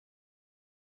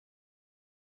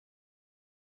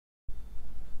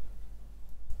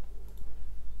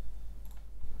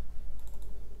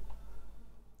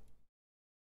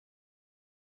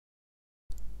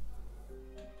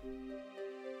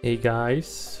Hey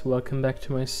guys, welcome back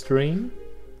to my stream.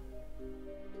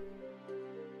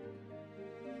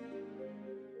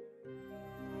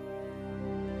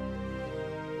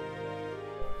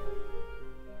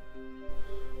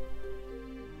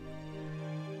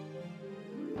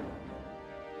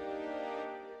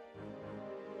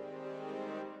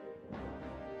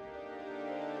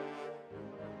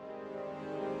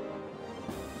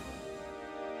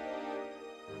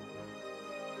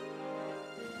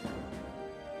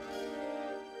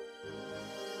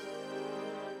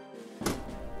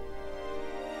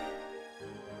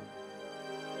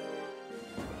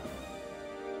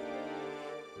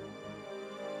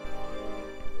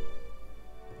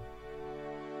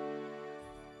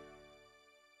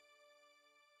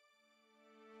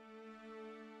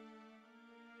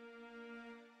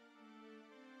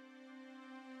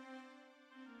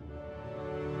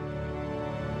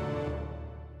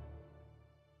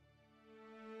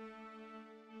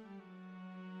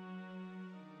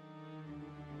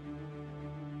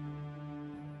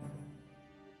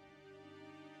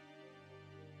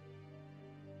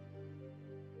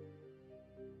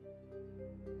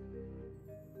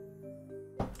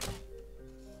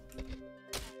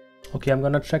 Okay, I'm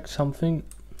gonna check something.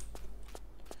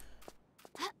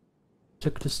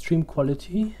 Check the stream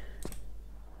quality.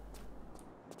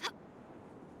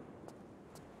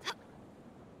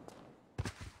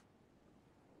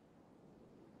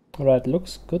 Alright,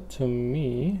 looks good to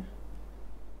me.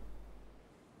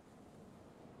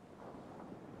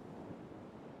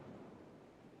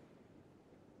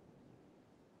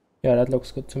 Yeah, that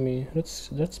looks good to me.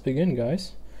 Let's begin,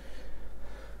 guys.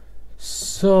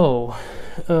 So,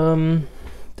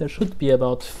 there should be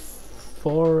about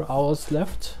 4 hours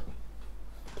left.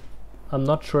 I'm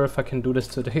not sure if I can do this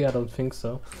today, I don't think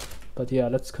so. But yeah,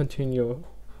 let's continue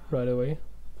right away.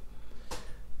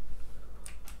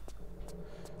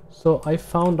 So I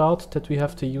found out that we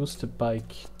have to use the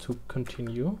bike to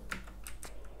continue.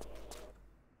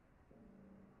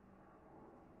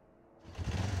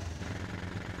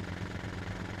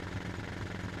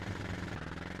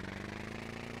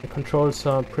 The controls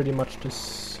are pretty much the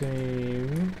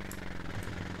same.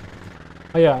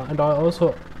 Oh yeah, and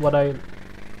also what I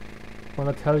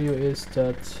want to tell you is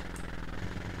that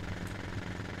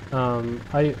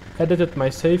I edited my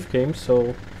save game,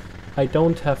 so I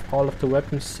don't have all of the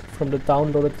weapons from the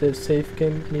downloaded save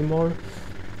game anymore.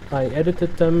 I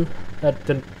edited them at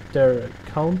their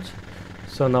count,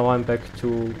 so now I'm back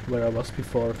to where I was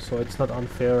before, so it's not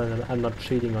unfair and I'm not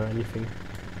cheating or anything.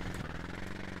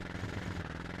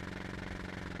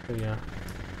 So yeah.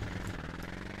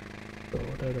 So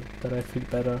that I feel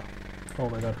better. Oh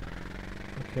my god.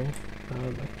 Okay.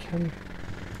 I can...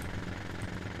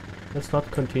 Let's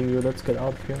not continue, let's get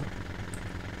out of here.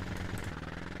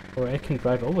 Or I can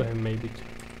drive over him maybe.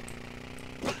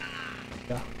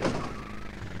 Yeah.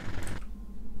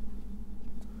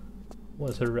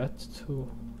 Was a rat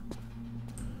too.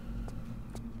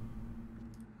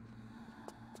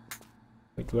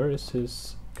 Wait, where is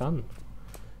his gun?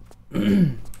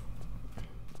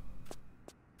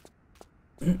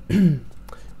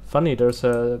 Funny, there's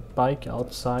a bike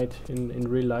outside in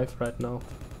real life right now.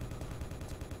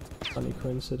 Funny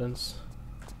coincidence.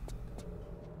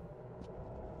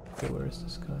 Okay, where is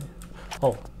this guy?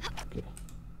 Oh, okay.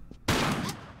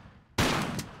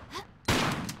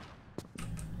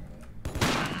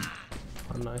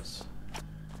 Oh, nice.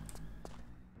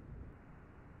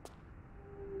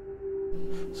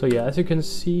 So yeah, as you can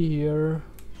see here,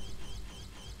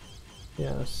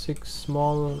 yeah, 6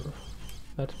 small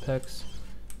med packs.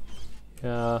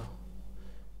 Yeah,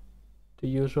 the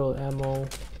usual ammo.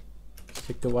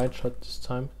 Take the white shot this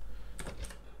time.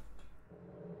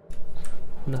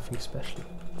 Nothing special.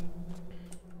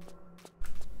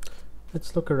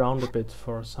 Let's look around a bit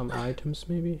for some items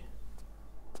maybe.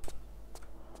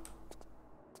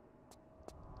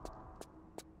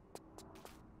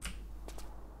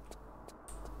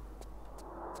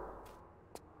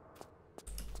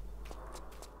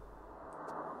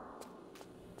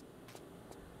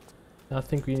 I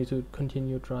think we need to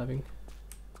continue driving.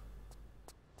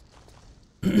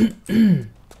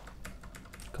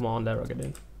 Come on, Lara, get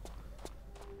in.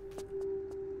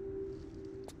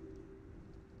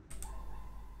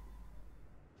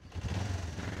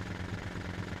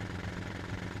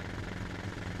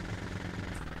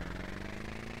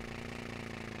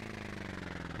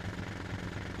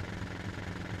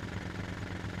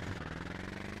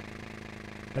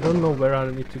 I don't know where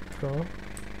I need to go.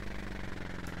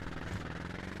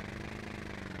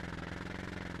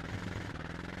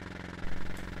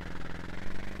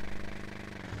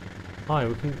 Hi,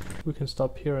 we can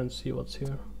stop here and see what's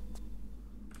here.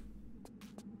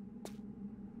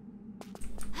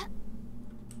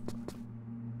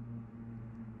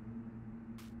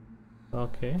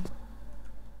 Okay.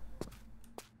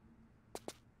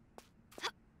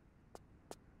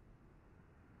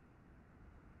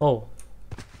 Oh.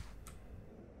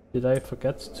 Did I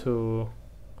forget to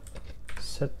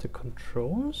set the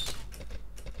controls?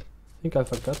 I think I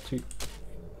forgot to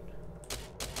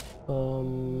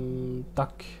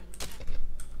duck.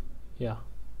 Yeah.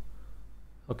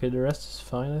 Okay, the rest is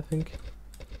fine, I think.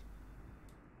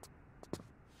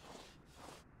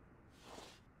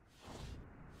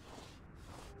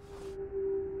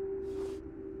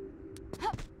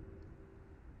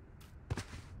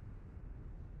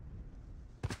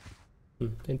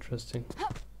 Interesting.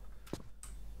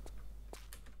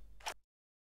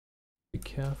 Be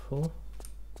careful.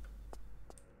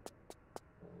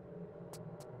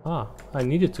 Ah, I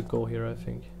needed to go here, I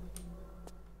think.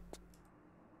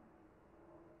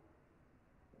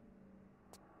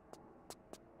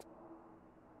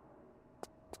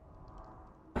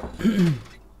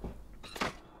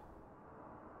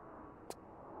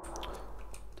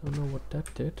 Don't know what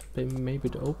that did. Maybe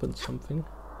it opened something.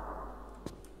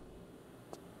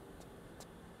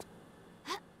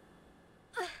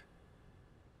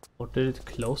 Or did it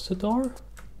close the door?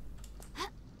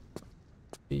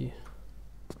 See.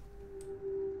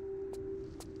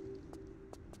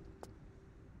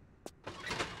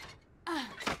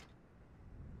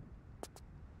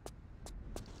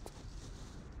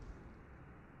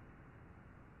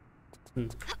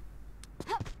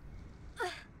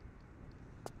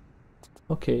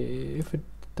 Okay, if it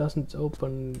doesn't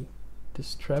open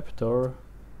this trapdoor,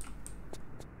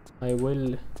 I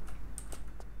will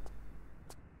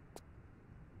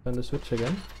turn the switch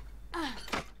again.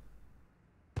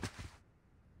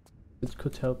 It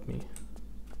could help me.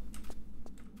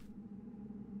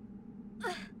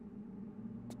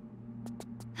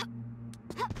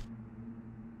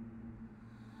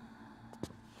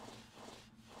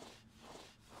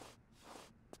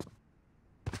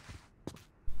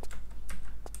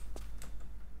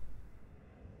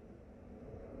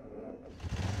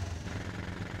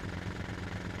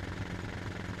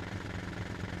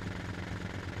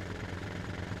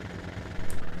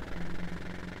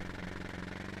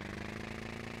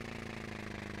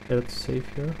 Let's save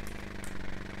here.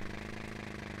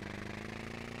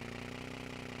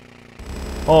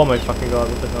 Oh my fucking god,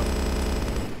 what the fuck?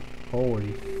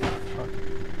 Holy fuck.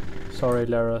 Sorry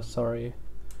Lara, sorry.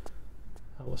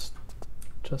 I was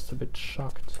just a bit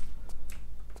shocked.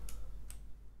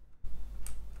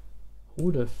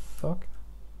 Who the fuck?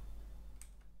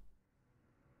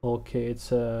 Okay,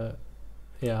 it's a...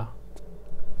 yeah.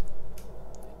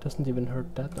 It doesn't even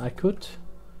hurt that. I could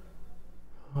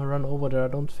run over there. I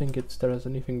don't think there's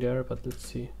anything there, but let's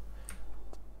see.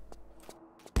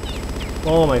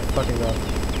 Oh my fucking god.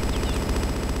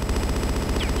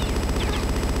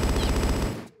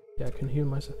 Yeah, I can heal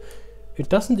myself. It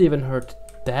doesn't even hurt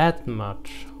that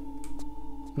much.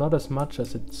 Not as much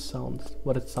as it sounds,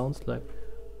 what it sounds like.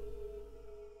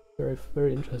 Very,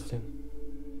 very interesting.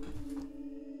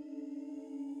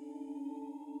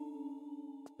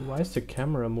 Why is the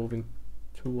camera moving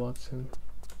towards him?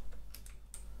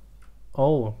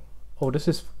 Oh, this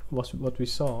is what we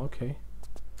saw. Okay.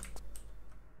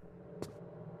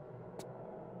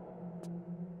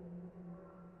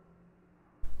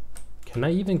 Can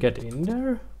I even get in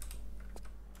there?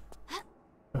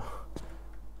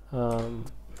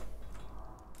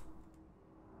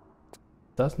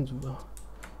 Doesn't.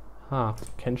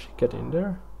 Can she get in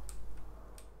there?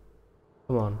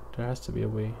 Come on, there has to be a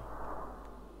way.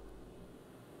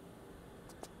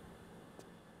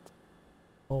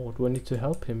 Oh, do I need to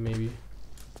help him maybe?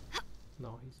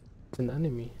 No, he's an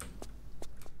enemy.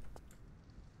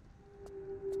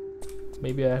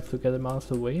 Maybe I have to get him out of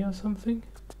the way or something?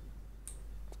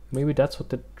 Maybe that's what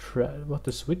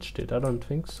the switch did. I don't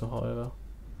think so, however.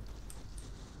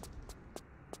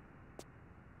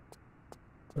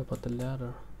 What about the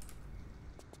ladder?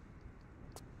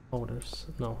 Oh, there's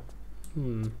no.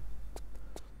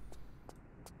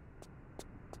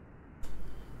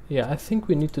 Yeah, I think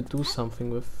we need to do something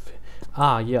with...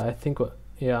 yeah, I think...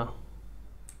 yeah.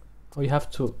 We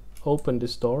have to open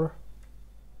this door.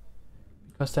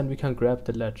 Because then we can grab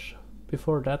the ledge.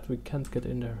 Before that, we can't get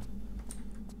in there.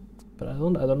 But I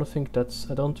don't think that's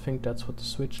what the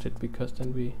switch did, because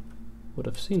then we would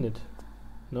have seen it.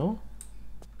 No?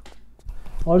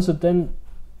 Also then...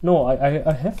 No,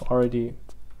 I have already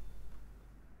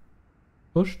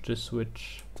pushed the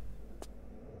switch.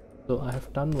 So I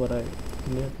have done what I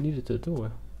needed to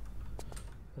do.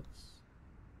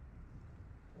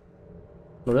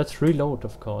 Let's reload,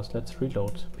 of course. Let's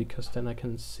reload, because then I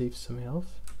can save some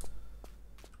health.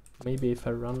 Maybe if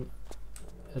I run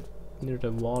at near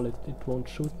the wall, it won't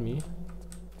shoot me.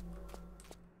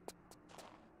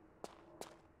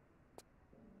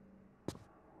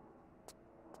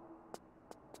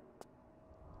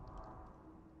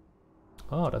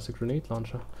 Oh, that's a grenade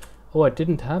launcher. Oh, I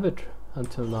didn't have it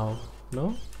until now.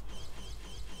 No?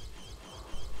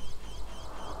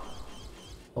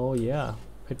 Oh yeah,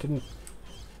 I didn't.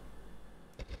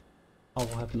 Oh,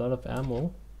 I have a lot of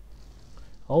ammo.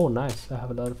 Oh nice, I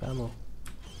have a lot of ammo.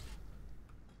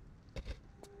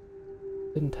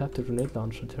 Didn't have the grenade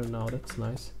launcher till now, that's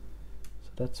nice. So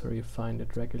that's where you find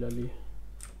it regularly.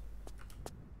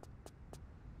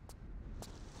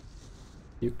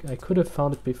 I could have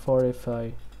found it before if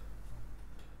I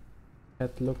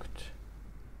had looked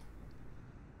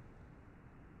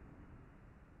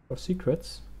for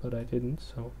secrets, but I didn't,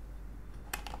 so.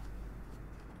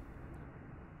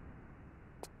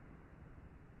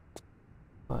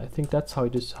 I think that's how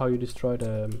you destroy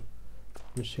the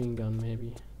machine gun,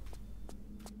 maybe.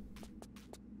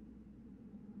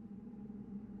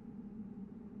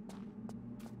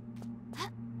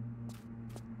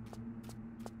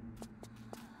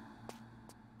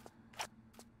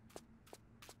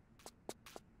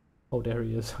 Oh, there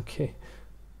he is. Okay.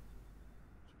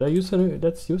 Should I use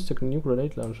let's use the new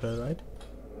grenade launcher, right?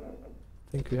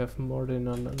 I think we have more than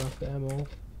enough ammo.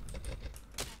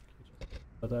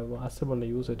 But I still want to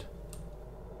use it.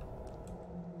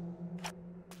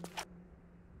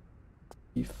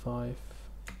 E5.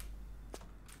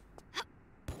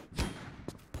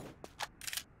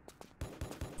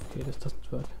 Okay, this doesn't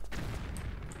work.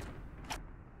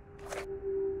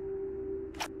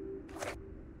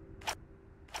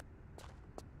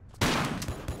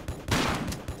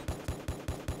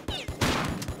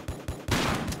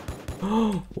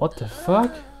 What the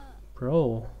fuck?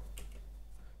 Bro.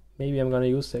 Maybe I'm gonna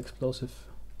use the explosive.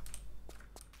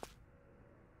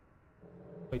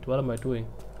 Wait, what am I doing?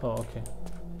 Oh, okay.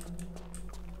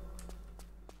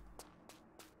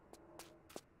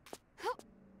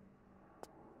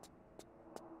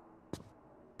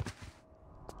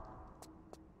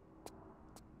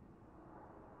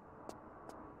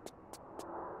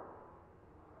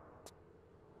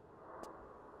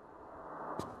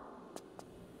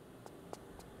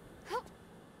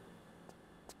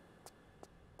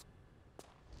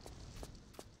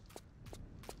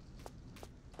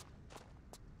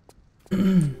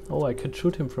 Oh, I can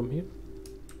shoot him from here.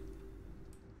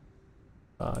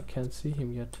 I can't see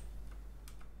him yet.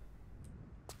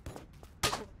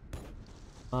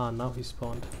 Ah, now he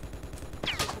spawned.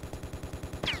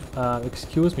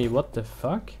 Excuse me, what the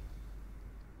fuck?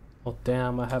 Oh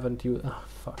damn, I haven't used. Ah,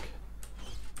 fuck.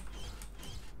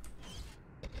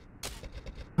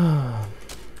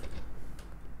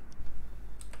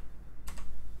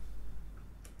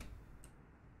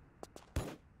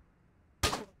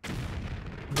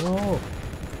 No!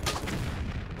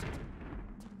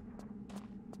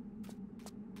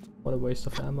 What a waste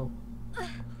of ammo.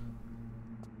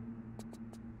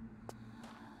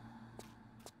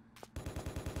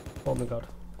 Oh my god.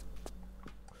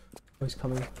 Oh, he's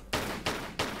coming.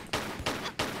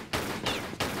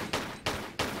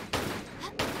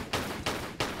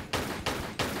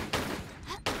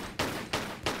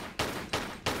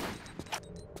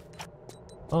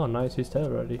 Oh nice, he's dead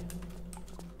already.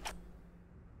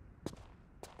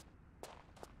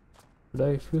 Should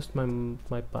I have used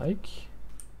my bike?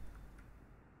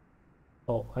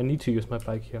 Oh, I need to use my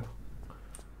bike here.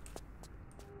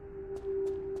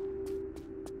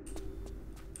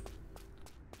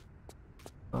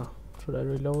 Ah, should I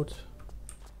reload?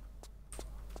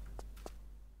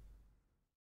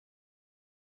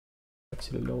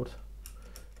 Let's reload.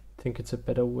 I think it's a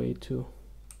better way to.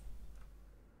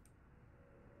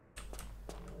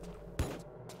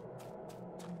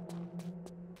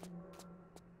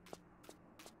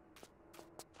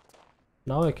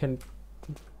 Now I can.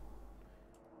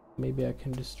 Maybe I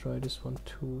can destroy this one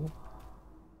too.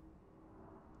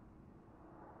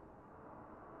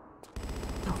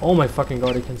 Oh my fucking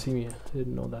god, he can see me. I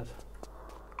didn't know that.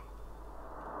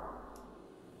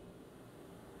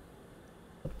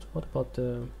 What about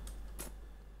the...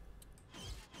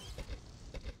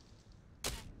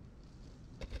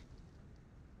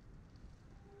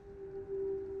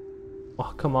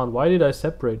 Oh, come on, why did I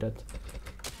separate that?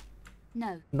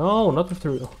 No. No, not with the...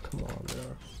 Oh, come on,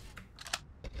 there.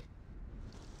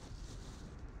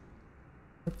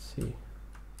 Let's see.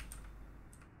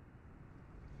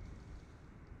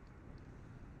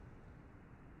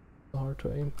 Hard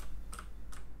to aim.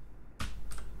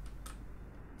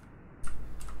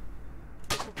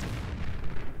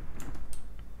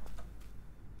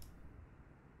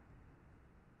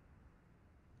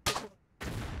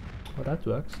 Oh, that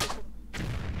works.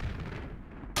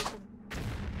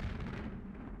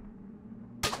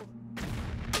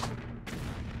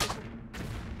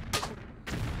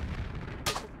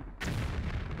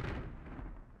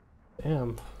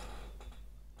 Damn.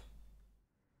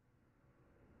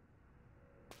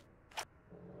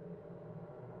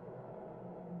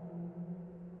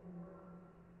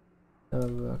 That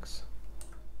works.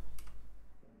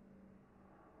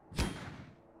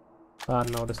 Ah,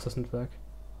 no, this doesn't work.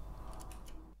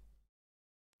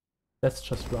 Let's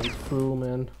just run through,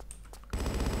 man.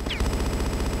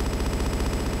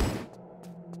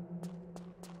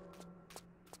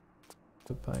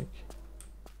 The bike.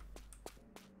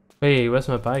 Hey, where's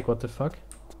my bike? What the fuck?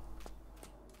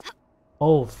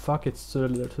 Oh, fuck, it's to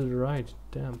the right.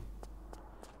 Damn.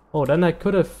 Oh, then I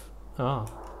could have... Ah.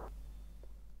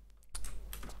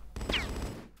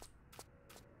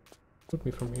 Put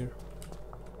me from here.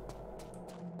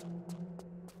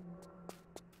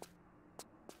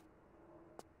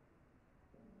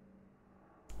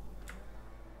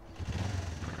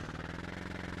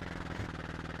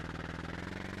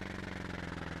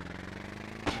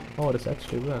 Oh, this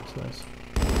actually works, nice.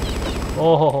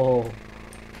 Oh!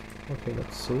 Okay,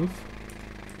 let's save.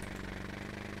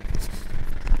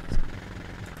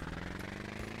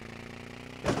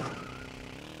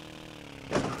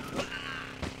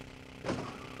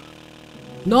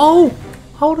 No!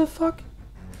 How the fuck?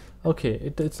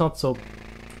 Okay, it's not so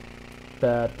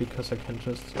bad because I can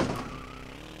just...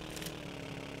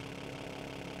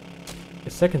 A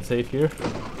second save here.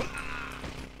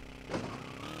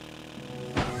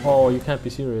 Oh, you can't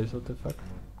be serious, what the fuck?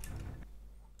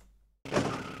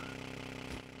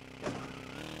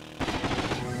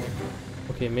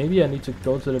 Okay, maybe I need to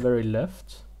go to the very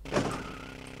left.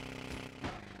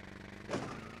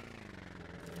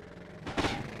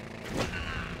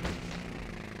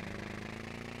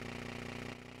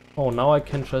 Oh, now I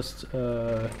can just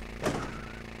try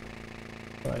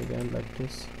again like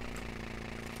this.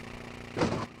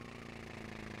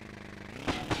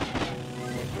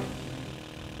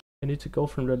 I need to go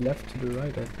from the left to the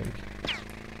right, I think.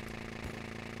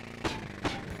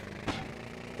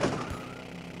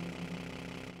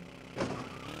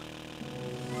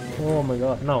 Oh my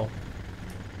god, no.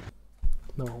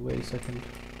 No, wait a second.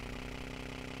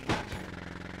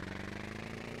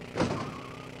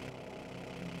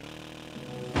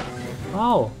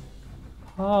 How?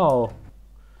 How?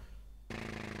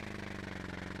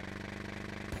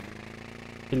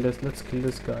 Kill this, let's kill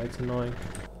this guy, it's annoying.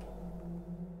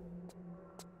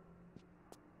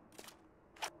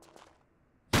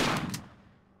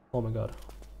 Oh my god.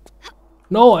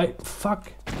 No,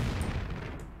 fuck!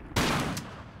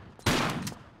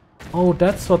 Oh,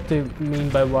 that's what they mean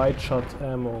by wide shot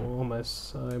ammo. Oh my,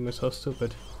 I'm so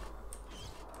stupid.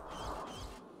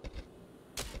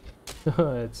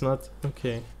 It's not...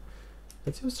 okay.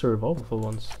 Let's use the revolver for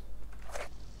once.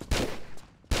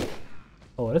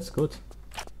 Oh, that's good.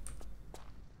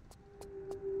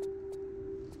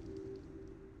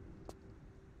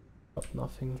 Got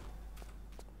nothing.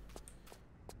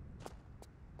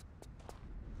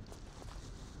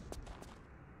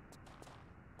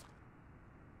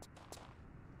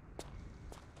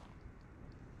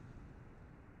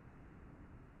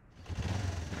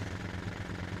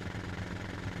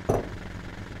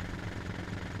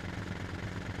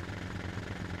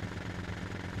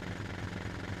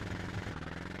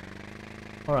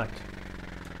 All right.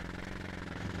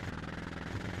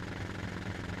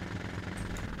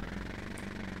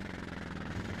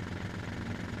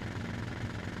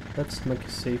 Let's make a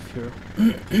save here.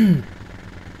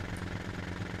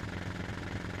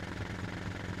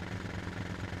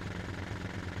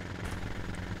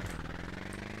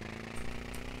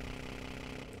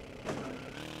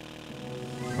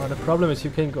 The problem is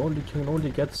you can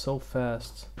only get so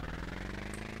fast.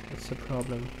 That's the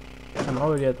problem. I'm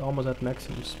already almost at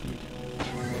maximum speed.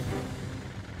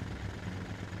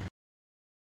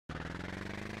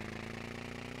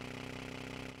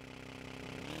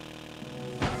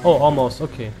 Oh, almost.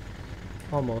 Okay,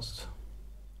 almost.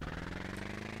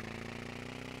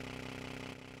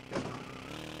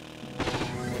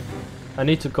 I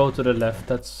need to go to the left.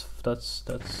 That's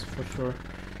for sure.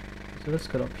 So let's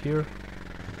get up here.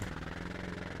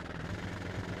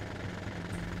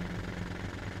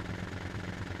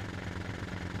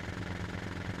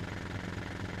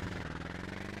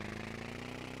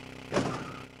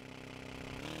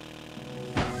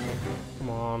 Come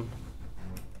on.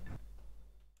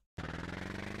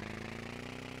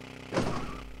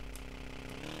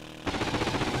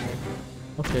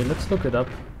 Okay, let's look it up.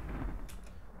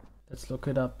 Let's look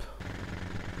it up.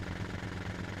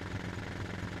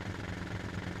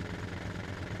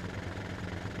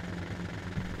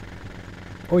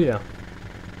 Oh yeah,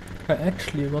 I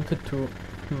actually wanted to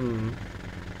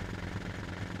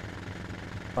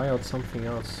try out something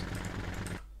else.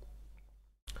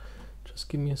 Just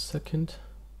give me a second.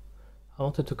 I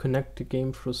wanted to connect the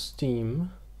game through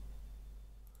Steam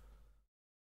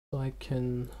so I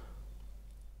can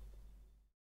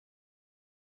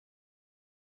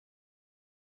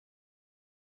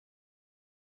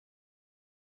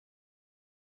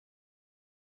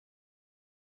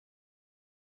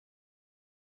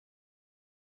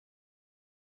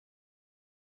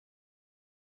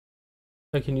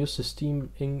use the Steam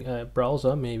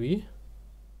browser, maybe.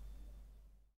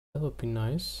 That would be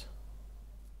nice.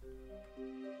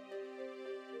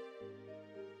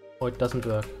 Oh, it doesn't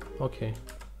work. Okay.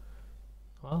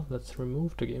 Well, let's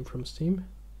remove the game from Steam.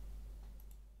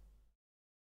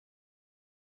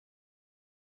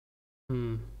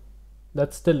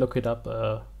 Let's still look it up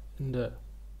in the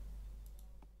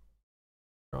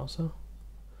browser.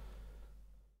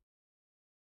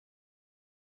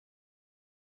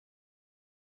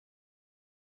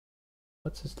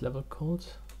 What's this level called?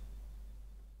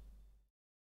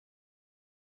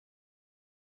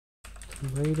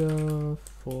 Radar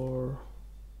for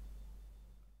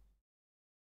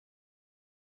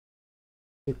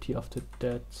City of the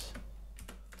Dead.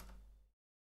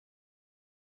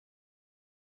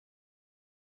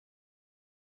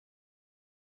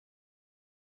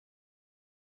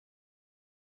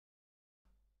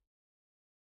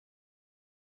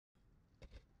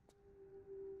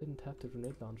 Didn't have the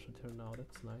grenade launcher until now,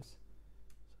 that's nice.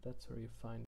 So that's where you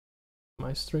find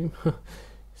my stream.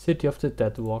 City of the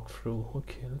Dead walkthrough.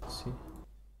 Okay, let's see.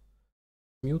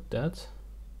 Mute that.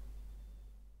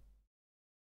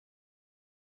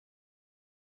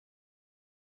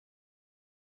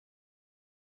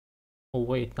 Oh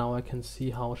wait, now I can see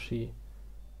how she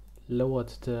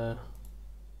lowered the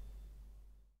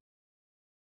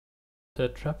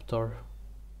trapdoor.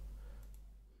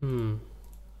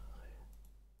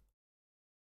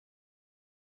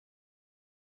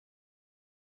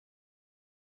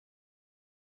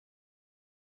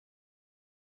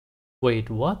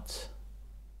 Wait, what?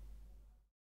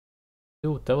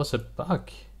 Dude, that was a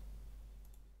bug.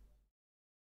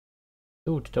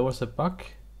 Dude, there was a bug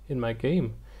in my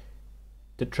game.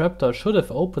 The trapdoor should have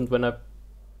opened when I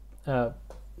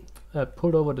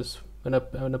pulled over this when I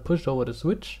pushed over the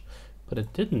switch, but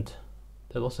it didn't.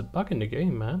 There was a bug in the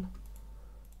game, man.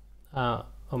 Oh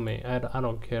man, I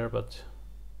don't care, but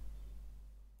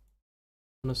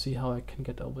I wanna see how I can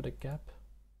get over the gap.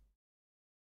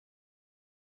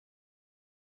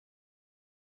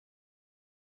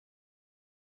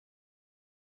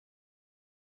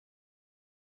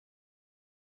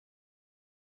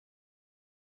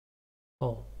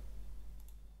 Oh.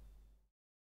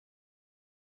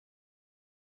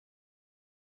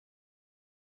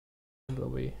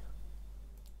 Away.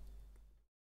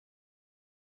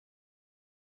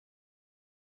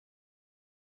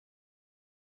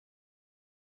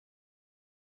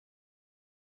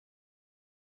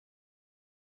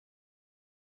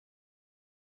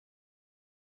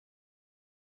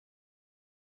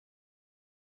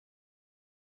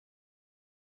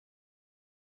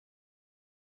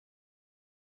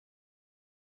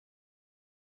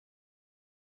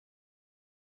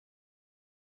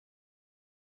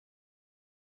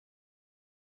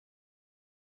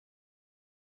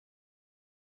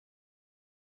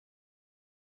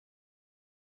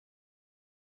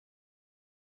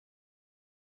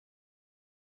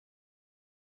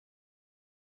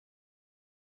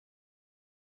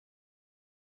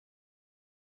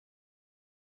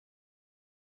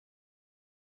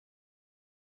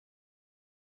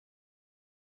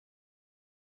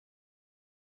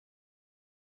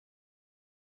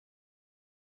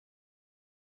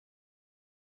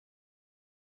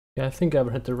 Yeah, I think I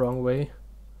went the wrong way.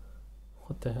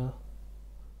 What the hell?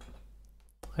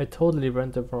 I totally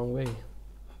went the wrong way.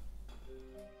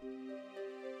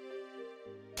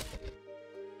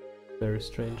 Very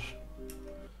strange.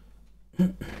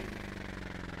 What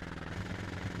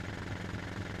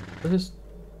is...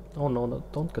 Oh no, no,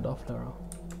 don't get off, Lara.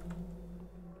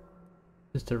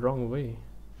 It's the wrong way.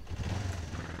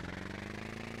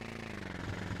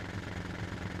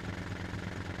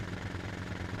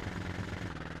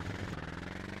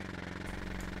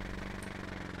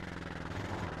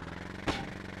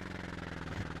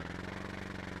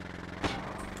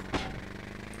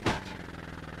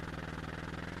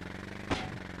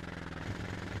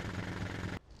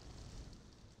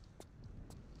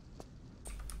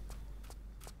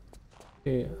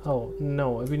 Okay, oh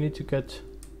no, we need to get...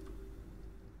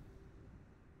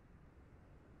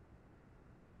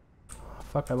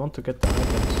 Fuck, I want to get the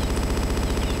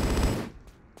items.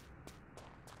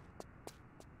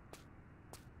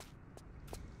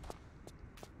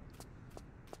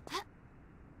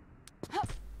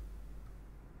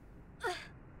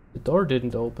 door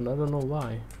didn't open, I don't know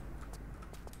why.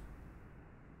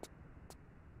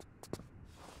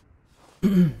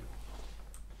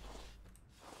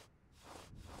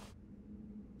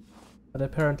 But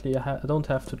apparently I don't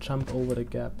have to jump over the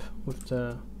gap with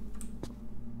the...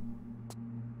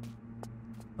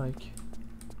 like...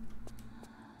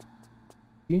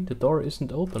 See, the door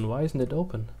isn't open. Why isn't it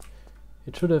open?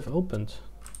 It should have opened.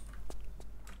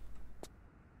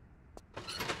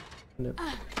 Nope.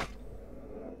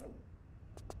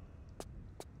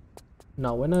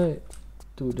 Now when I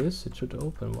do this, it should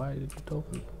open. Why did it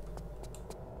open?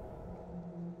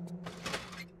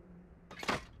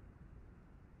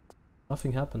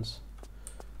 Nothing happens.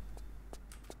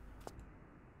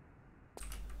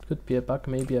 It could be a bug,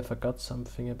 maybe I forgot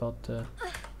something about the...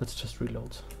 Let's just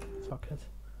reload. Fuck it.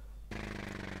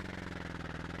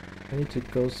 I need to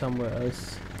go somewhere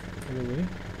else anyway.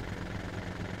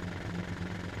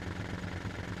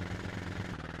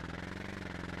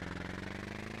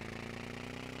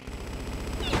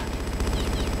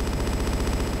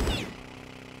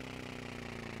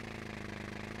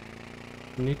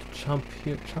 I need to jump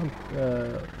here,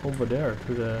 over there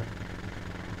to the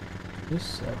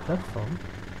this platform.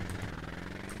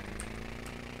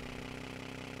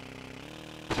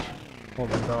 Oh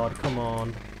my god, come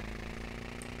on.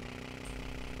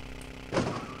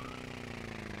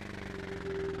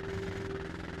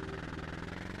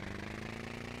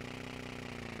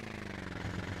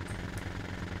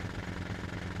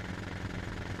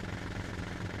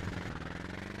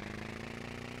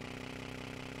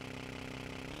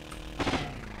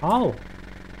 How?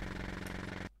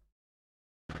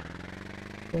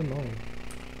 So annoying.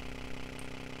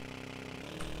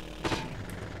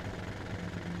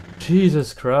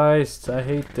 Jesus Christ, I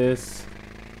hate this.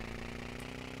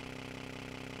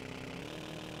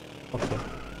 Okay.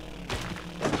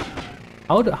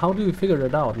 How do you figure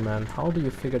that out, man? How do you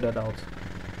figure that out?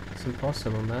 It's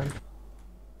impossible, man.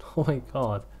 Oh my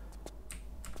god.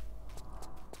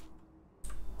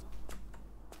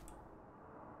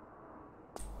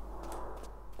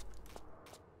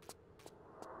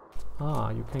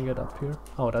 Ah, you can get up here.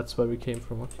 Oh, that's where we came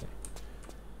from, okay.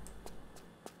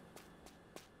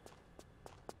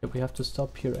 Yeah, we have to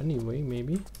stop here anyway,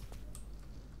 maybe.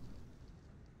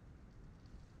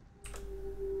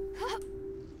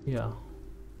 Yeah.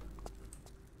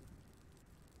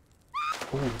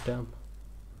 Oh, damn.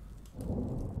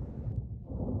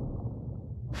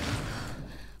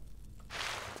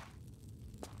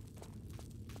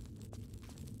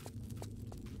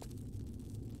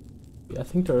 I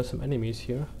think there are some enemies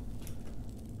here,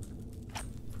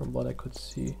 from what I could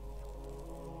see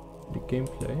in the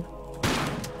gameplay.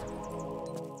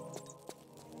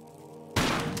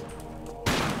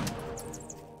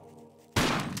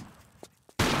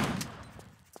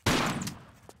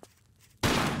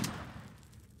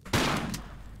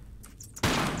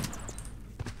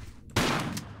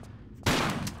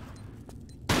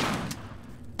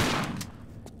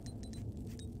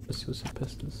 Let's use the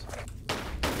pistols.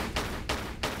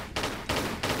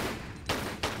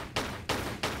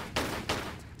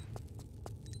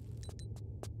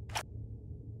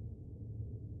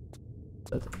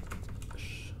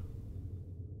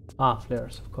 Ah,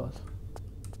 flares, of course.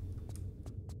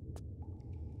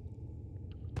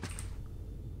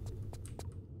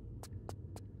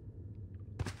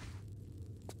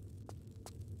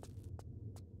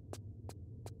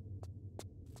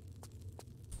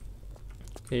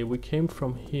 Okay, we came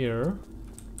from here.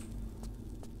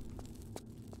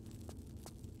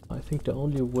 I think the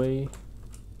only way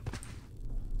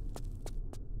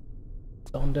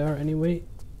down there anyway.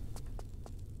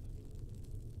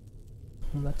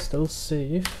 That's still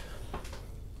safe.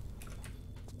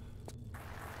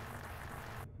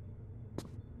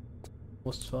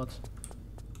 Most shot.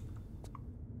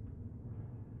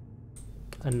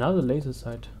 Another laser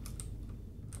sight.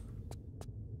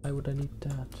 Why would I need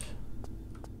that?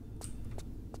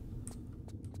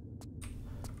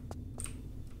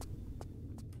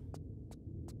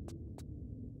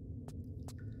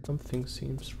 Something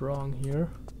seems wrong here.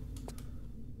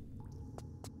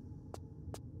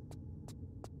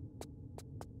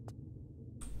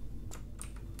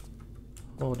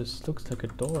 Oh, this looks like a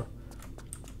door.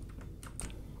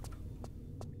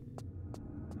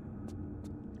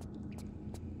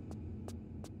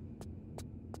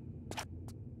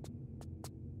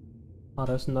 Ah,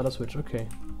 there's another switch, okay.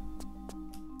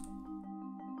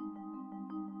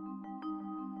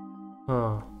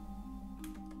 Ah.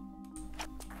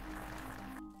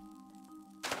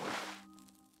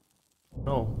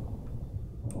 No.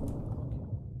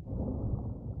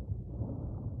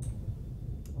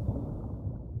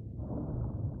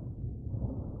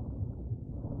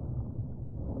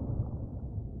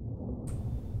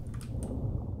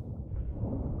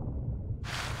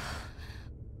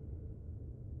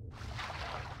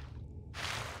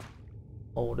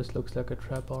 Oh, this looks like a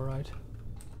trap, alright.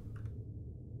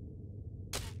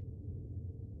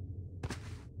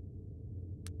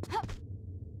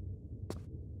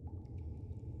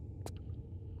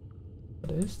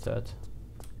 What is that?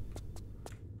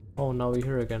 Oh, now we're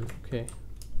here again. Okay.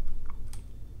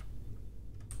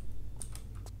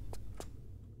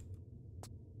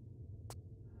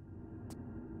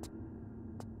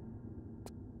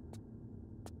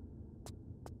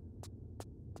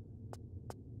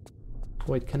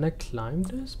 Wait, can I climb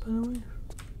this, by the way?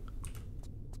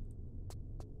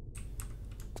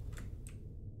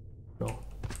 No.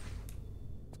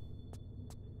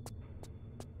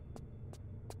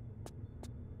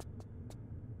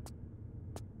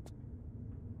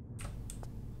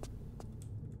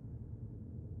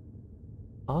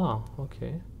 Ah,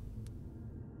 okay.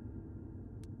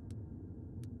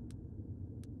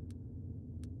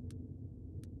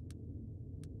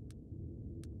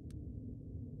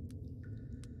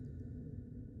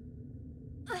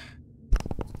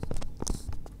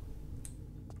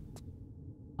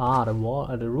 Ah, the wall,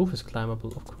 the roof is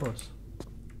climbable, of course.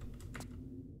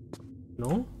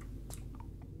 No?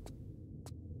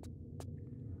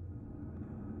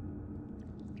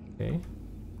 Okay.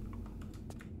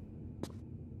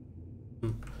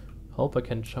 Hope I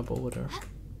can jump over there.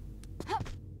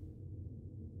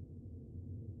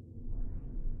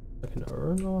 I can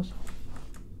earn also.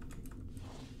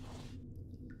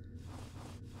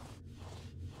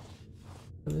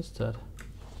 What is that?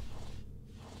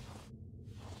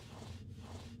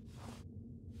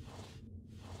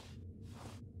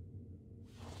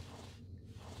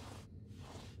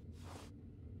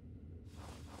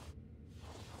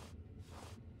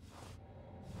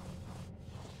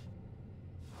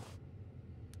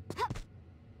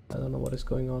 I don't know what is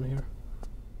going on here.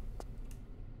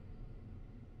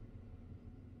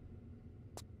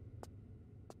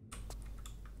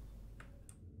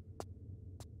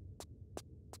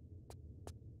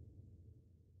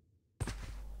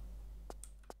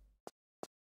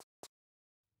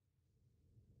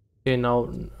 Okay, now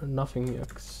nothing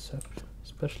except,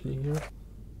 especially here.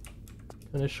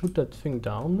 Can I shoot that thing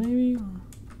down, maybe?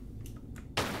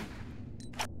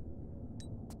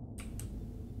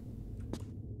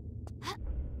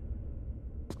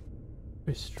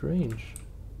 Very strange.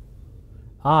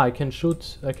 Ah, I can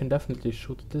shoot. I can definitely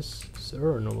shoot this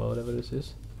urn or whatever this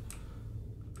is.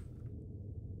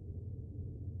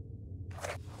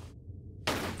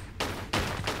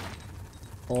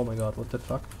 Oh my god! What the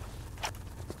fuck?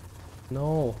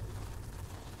 No.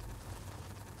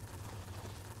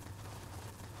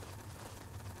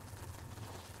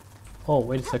 Oh,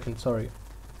 wait a second, sorry.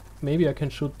 Maybe I can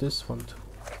shoot this one too.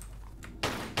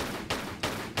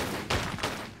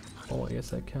 Oh,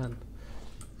 yes I can.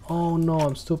 Oh no,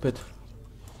 I'm stupid.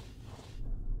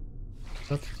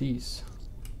 Not these.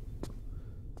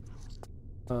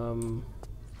 Well,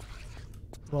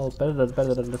 better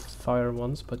than the fire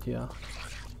ones, but yeah.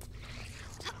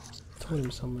 Told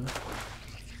him somewhere.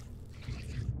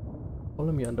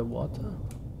 Follow me underwater.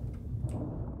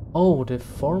 Oh, they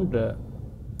formed a...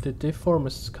 Did they form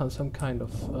some kind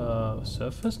of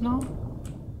surface now?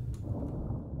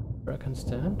 Where I can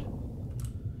stand?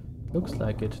 Looks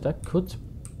like it. That could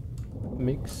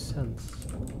make sense.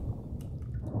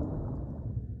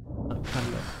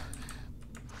 Kind of.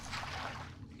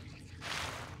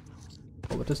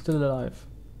 Oh, but they're still alive.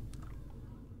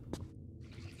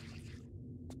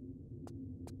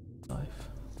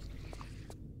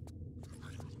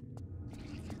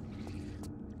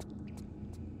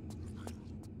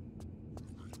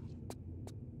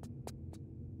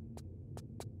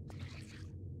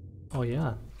 Oh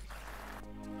yeah.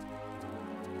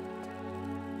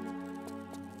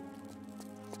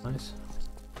 Nice.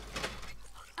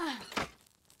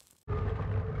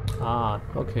 Ah,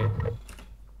 okay.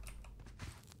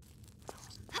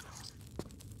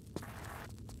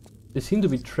 They seem to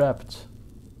be trapped.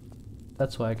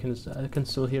 That's why I can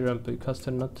still hear them, because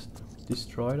they're not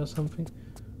destroyed or something.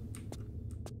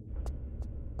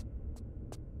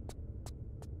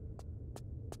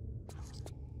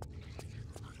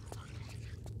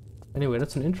 Anyway,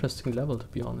 that's an interesting level, to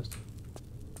be honest.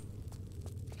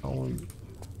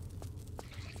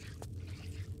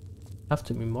 Have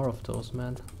to be more of those,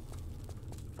 man.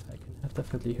 I can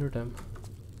definitely hear them.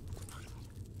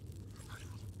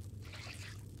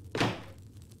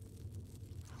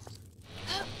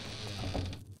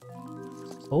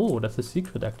 Oh, that's a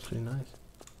secret, actually. Nice.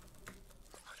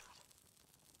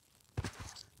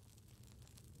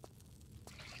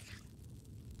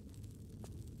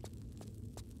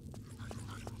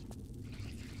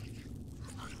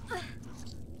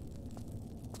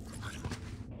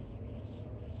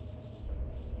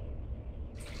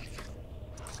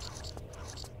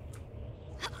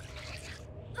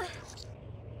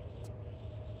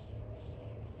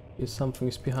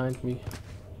 Something's behind me.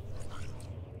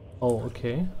 Oh,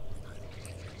 okay.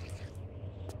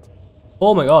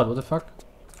 Oh my god, what the fuck?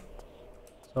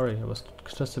 Sorry, I was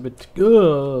just a bit...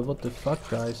 what the fuck,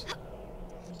 guys?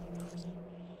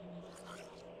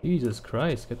 Jesus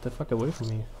Christ, get the fuck away from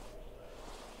me.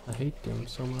 I hate them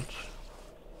so much.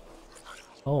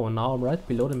 Oh, now I'm right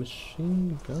below the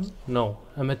machine gun? No,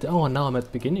 I'm at the... Oh, now I'm at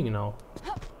the beginning now.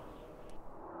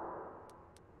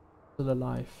 Still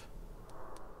alive.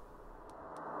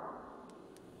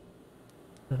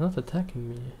 They're not attacking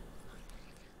me.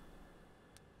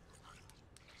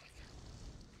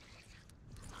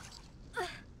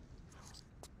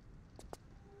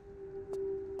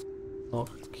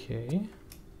 Okay.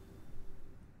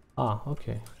 Ah,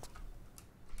 okay.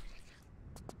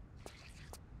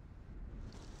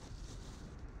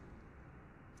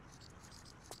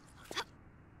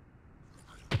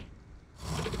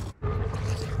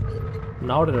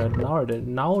 Now they're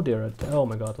at, oh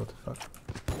my god, what the fuck.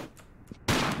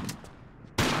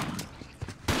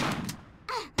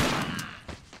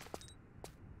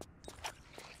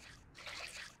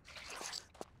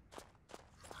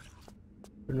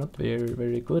 They're not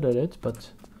very good at it, but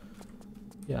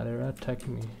yeah, they're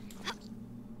attacking me.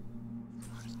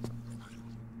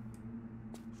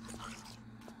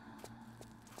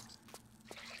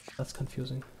 That's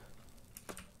confusing.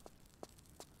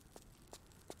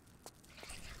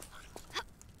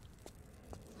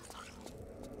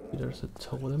 There's a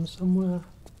totem somewhere.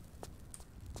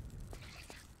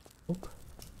 Oop.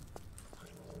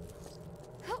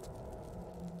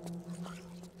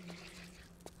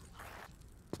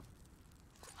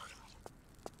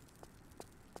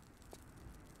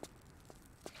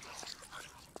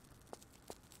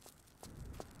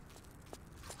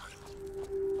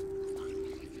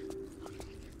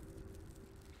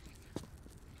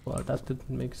 Well, that didn't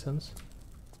make sense.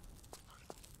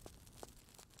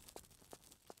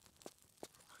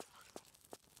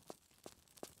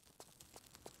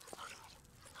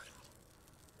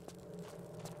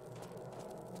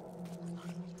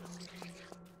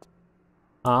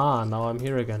 Ah, now I'm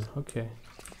here again. Okay.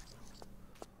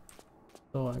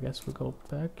 So I guess we go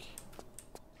back.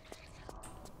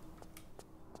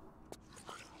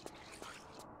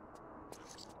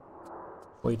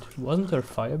 Wait, wasn't there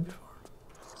fire before?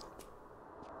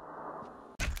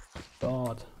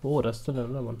 God. Oh, that's still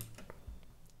another one.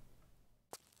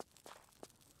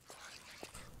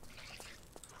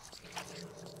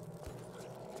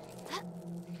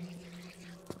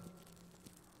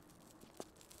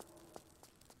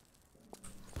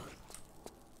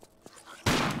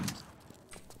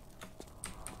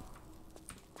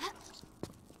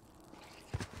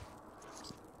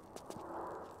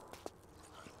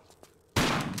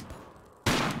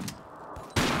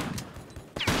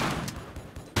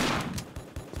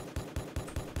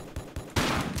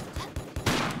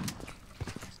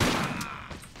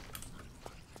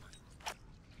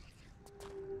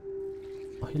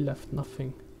 He left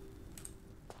nothing.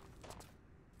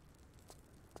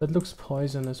 That looks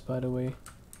poisonous, by the way.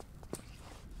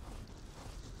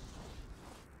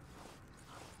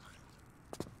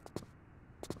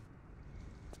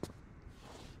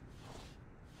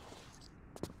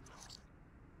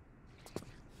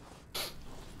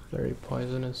 Very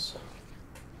poisonous.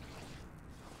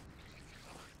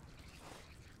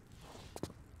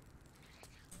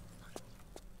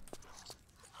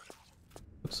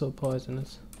 Looks so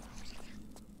poisonous.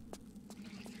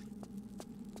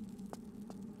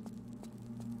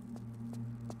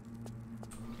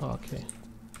 Okay.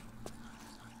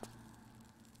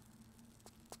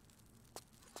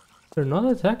 They're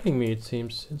not attacking me, it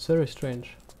seems. It's very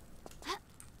strange.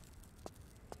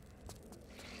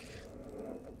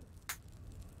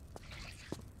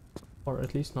 Or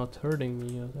at least not hurting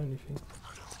me or anything.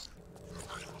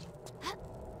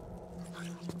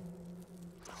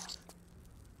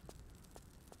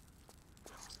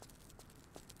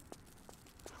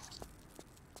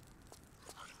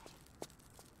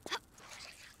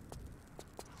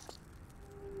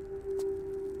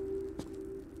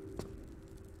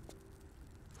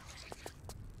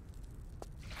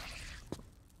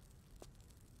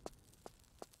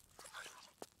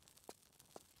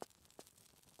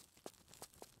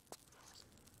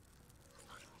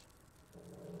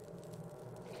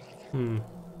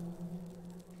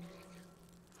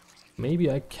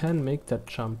 Maybe I can make that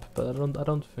jump, but I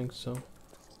don't think so.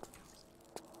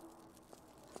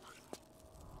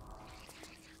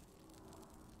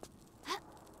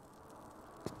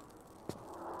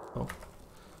 Oh.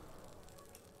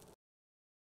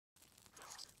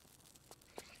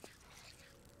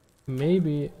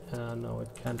 Maybe no, it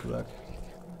can't work.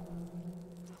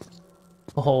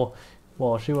 Oh,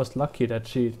 well, she was lucky that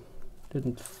she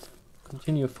didn't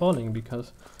continue falling,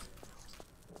 because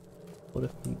would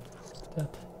have been dead.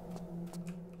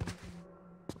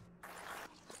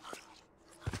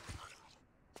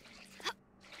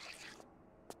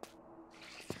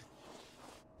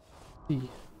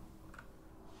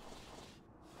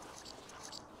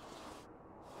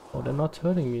 Oh, they're not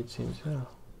hurting me, it seems, yeah.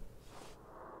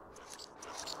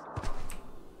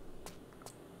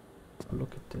 Oh,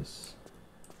 look at this.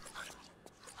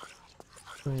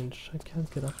 Strange, I can't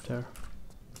get up there.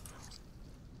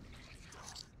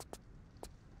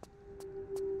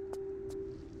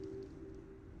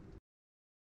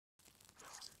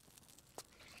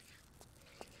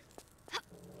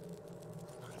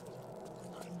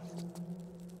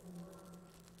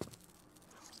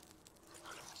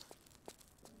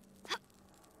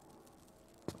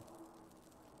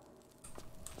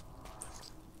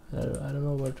 I don't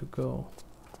know where to go.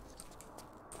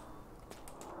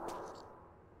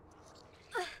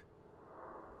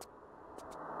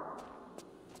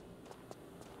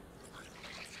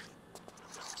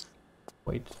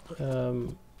 Wait,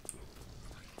 don't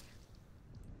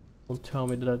tell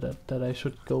me that I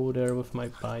should go there with my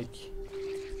bike.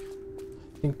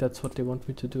 I think that's what they want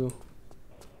me to do.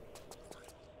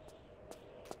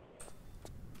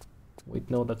 Wait,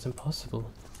 no, that's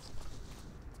impossible.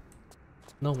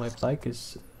 No, my bike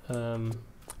is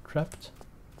trapped.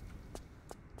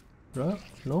 Right?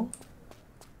 No?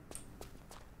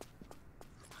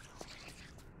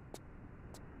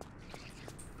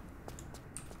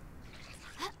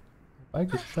 My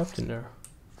bike is trapped in there.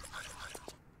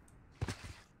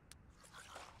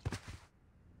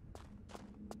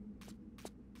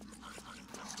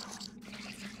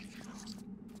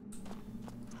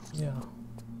 Yeah.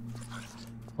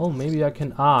 Oh, maybe I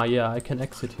can... Ah, yeah, I can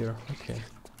exit here. Okay.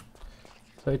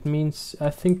 So it means... I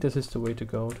think this is the way to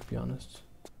go, to be honest.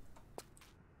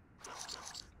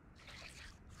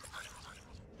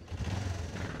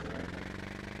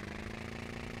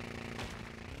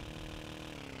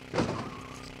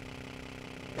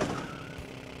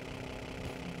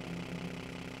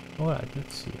 Alright,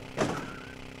 let's see.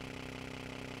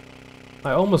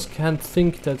 I almost can't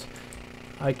think that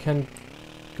I can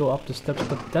go up the steps,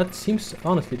 but that seems,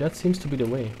 honestly, that seems to be the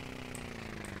way.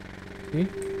 See?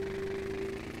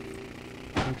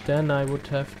 And then I would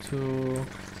have to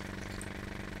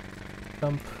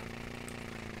jump.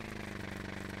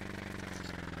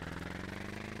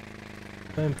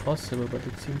 Very impossible, but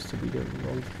it seems to be the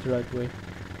right way.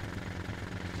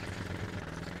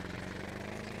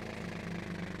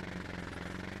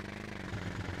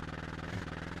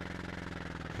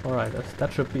 Alright,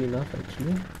 that should be enough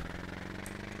actually.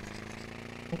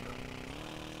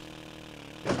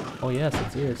 Oh yes,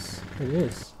 it is. It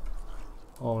is.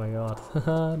 Oh my god.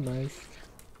 Nice.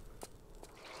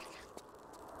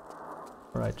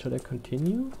 Alright, should I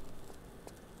continue?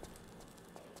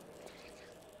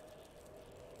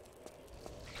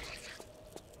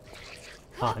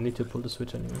 Ah, I need to pull the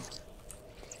switch anyway.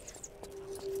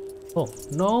 Oh,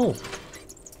 no!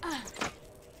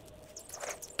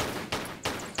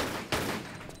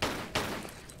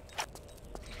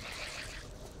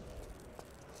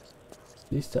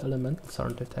 At least the elementals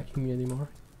aren't attacking me anymore.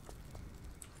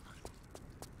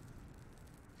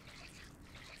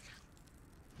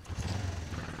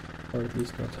 Or at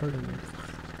least not hurting me.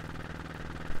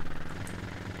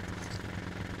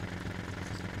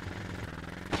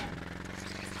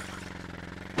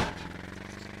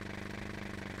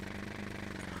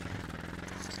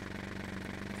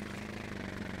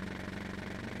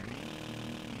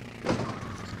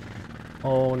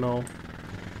 Oh no.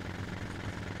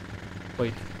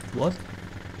 Wait, what?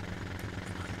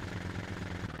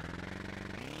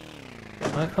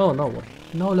 Oh no, what?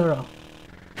 No, Lara.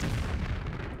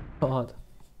 God.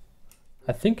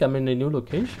 I think I'm in a new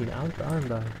location,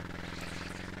 aren't I?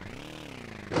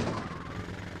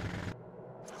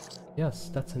 Yes,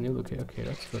 that's a new location. Okay,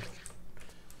 that's good.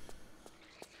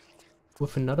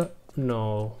 With another...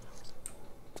 No.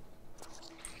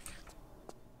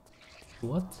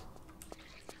 What?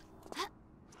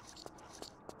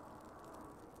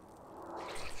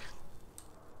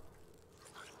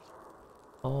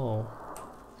 Oh.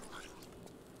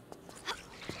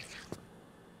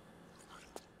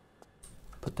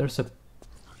 But there's a...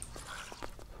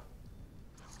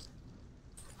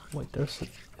 Wait, there's a...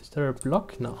 Is there a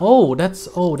block now? Oh, that's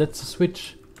a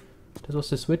switch. That was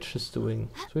the switch is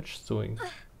doing. Switch is doing.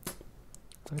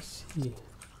 I see.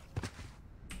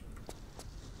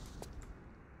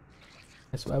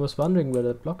 I was wondering where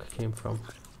that block came from.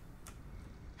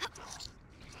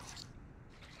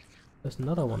 There's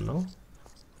another one, no?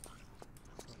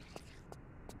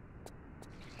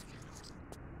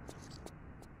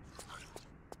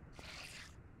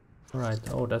 Right,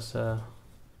 oh, that's a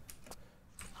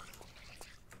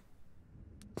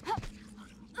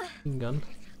machine gun.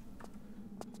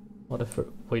 What if,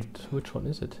 wait, which one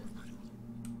is it?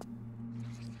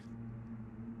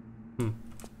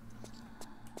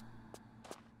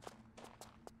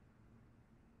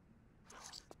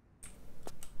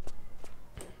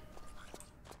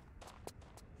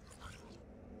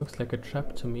 Looks like a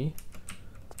trap to me.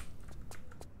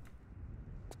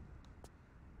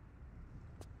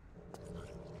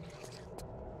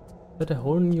 Is that a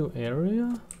whole new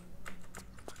area?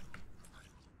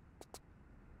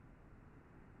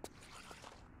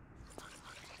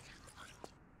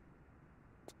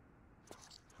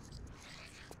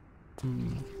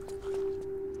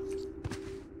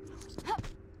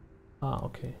 Ah,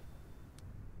 okay.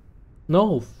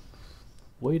 No!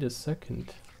 Wait a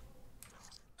second.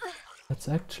 That's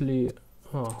actually...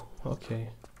 Oh, okay.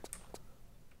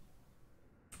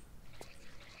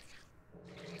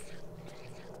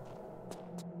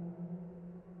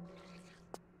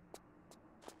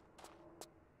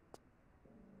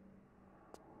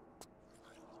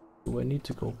 Do I need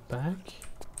to go back?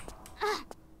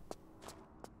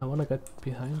 I wanna get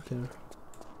behind there.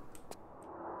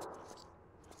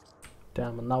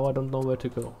 Damn, now I don't know where to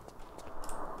go.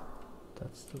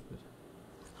 That's stupid.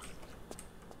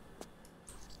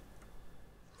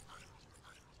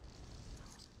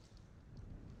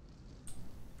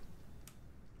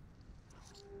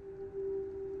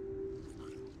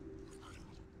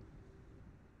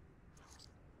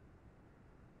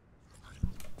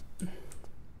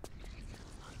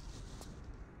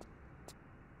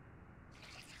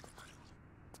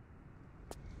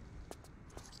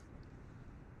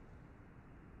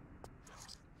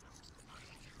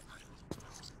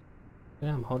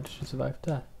 Damn, how did she survive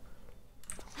that?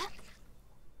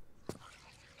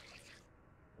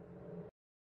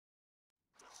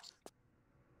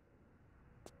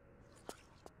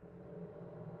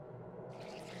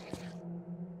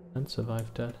 And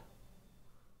survived that.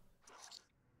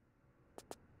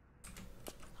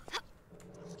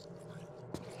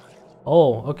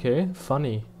 Oh, okay,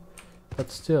 funny.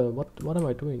 But still, what am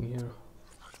I doing here?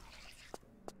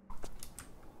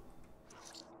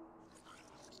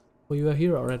 Oh, you are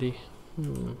here already.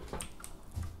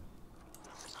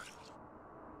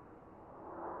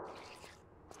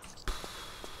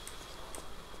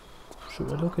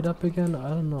 Should I look it up again? I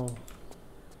don't know.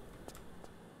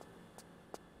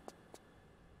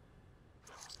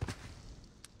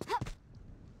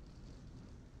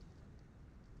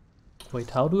 Wait,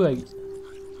 how do I...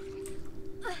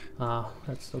 Ah,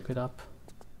 let's look it up.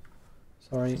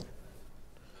 Sorry.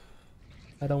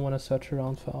 I don't want to search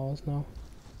around for hours now.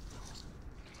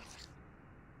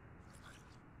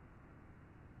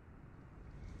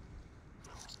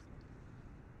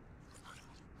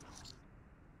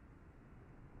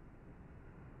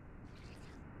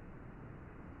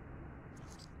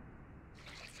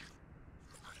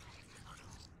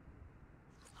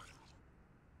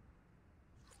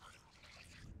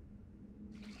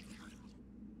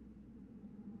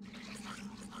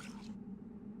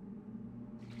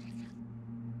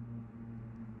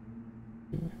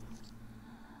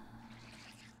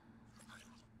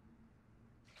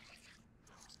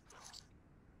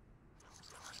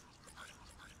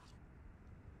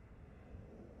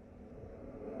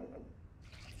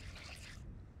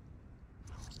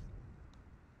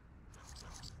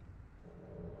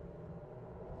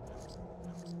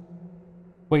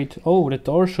 Wait, oh, the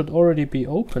door should already be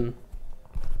open.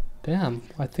 Damn,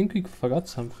 I think we forgot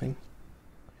something.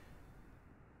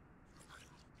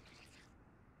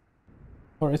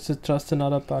 Or is it just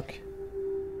another bug?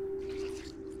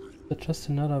 Is it just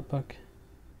another bug?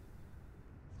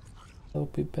 That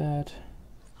would be bad.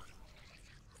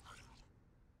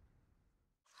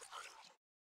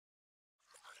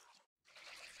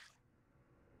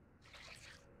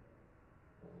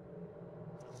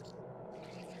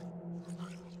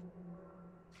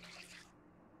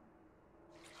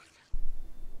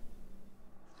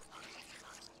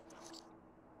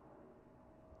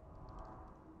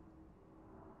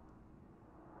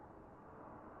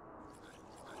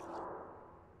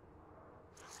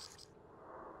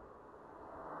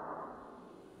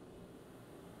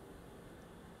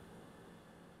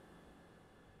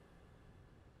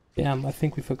 Damn, I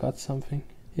think we forgot something.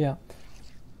 Yeah.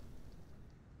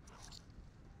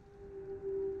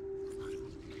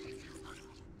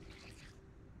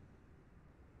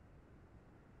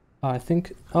 I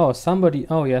think... Oh, somebody...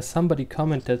 Oh, yeah, somebody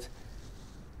commented.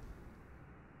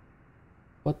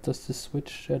 What does the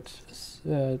switch at...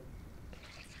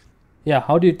 yeah,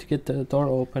 how did you get the door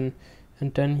open?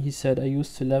 And then he said, I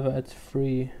used the lever at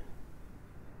 3.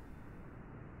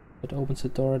 That opens the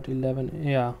door at 11.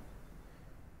 Yeah.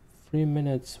 3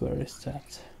 minutes. Where is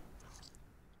that?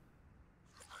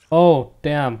 Oh,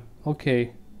 damn.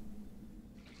 Okay.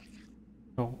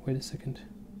 Oh, wait a second.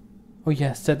 Oh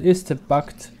yes, that is the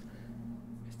bugged.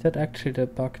 Is that actually the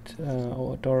bugged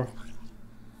door?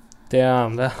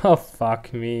 Damn. Oh,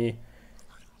 fuck me.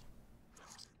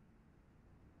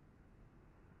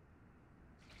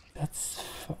 That's...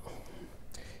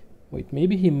 Wait,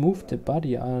 maybe he moved the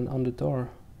body on the door.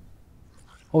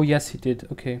 Oh yes, he did.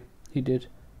 Okay, he did.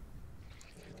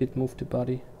 He did move the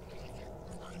body.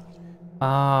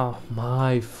 Ah,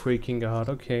 my freaking god.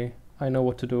 Okay, I know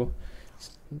what to do.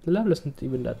 The level isn't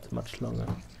even that much longer.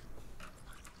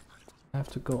 I have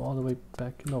to go all the way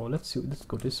back. No, let's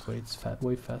go this way. It's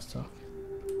way faster.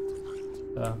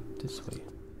 This way.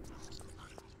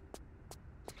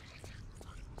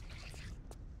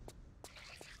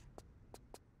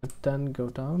 And then go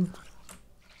down.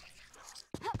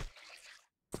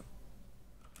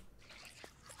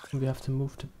 We have to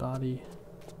move the body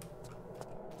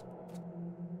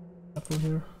up in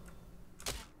here.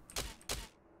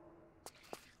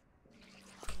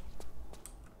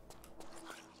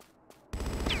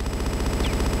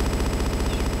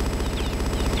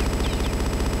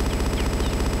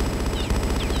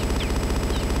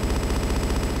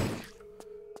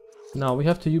 Now we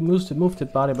have to move the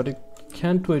body, but you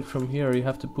can't do it from here. You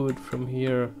have to do it from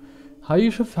here. How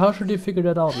should you figure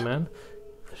that out, man?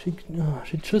 She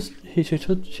should just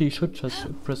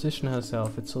position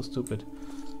herself. It's so stupid.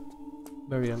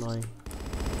 Very annoying.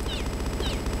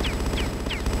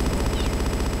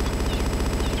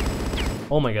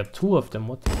 Oh my god, 2 of them.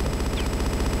 What the fuck?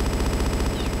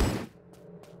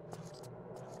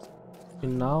 Okay,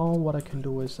 now what I can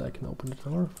do is I can open the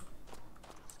door.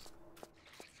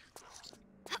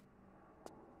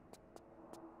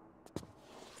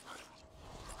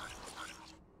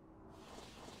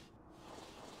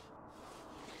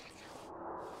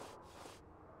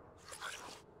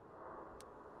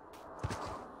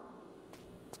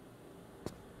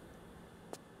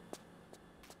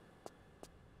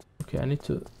 Okay, I need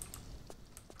to...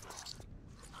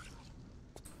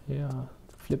 Yeah,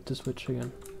 flip the switch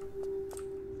again.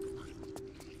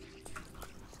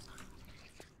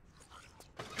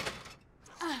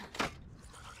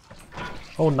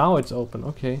 Oh, now it's open,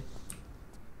 okay.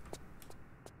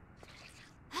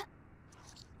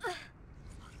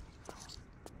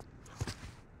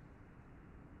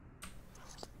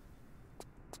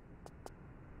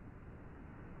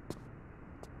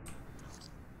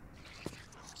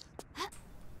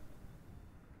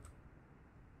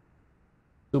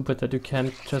 Stupid that you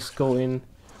can't just go in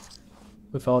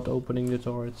without opening the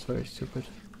door. It's very stupid.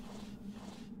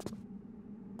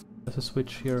 There's a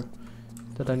switch here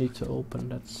that I need to open.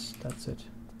 That's it.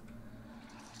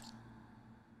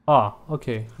 Ah,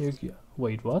 okay.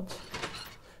 Wait, what?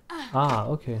 Ah,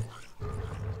 okay.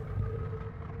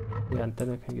 Yeah, and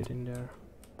then I can get in there.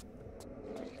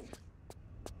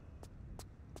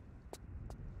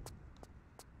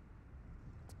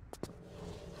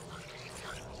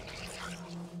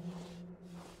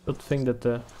 Good thing that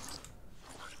there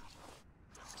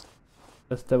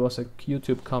was a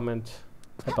YouTube comment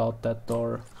about that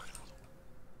door.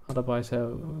 Otherwise, I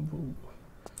would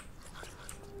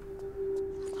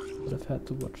have had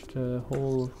to watch the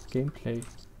whole gameplay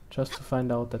just to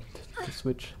find out that this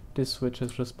switch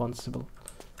is responsible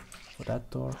for that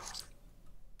door.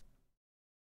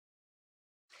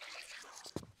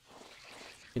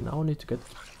 Okay, now I need to get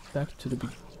back to the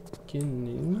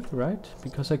beginning, right?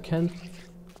 Because I can't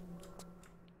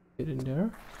get in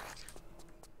there.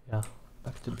 Yeah,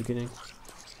 back to the beginning.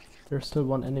 There's still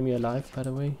one enemy alive, by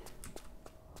the way.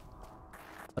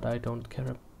 But I don't care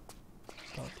about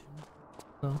him.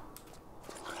 No.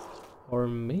 Or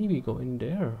maybe go in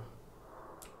there.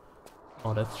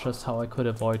 Oh, that's just how I could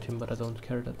avoid him, but I don't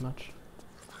care that much.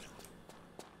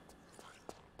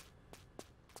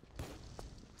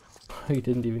 He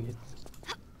didn't even hit me.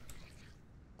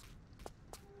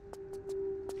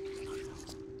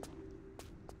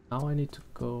 Now I need to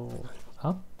go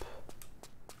up.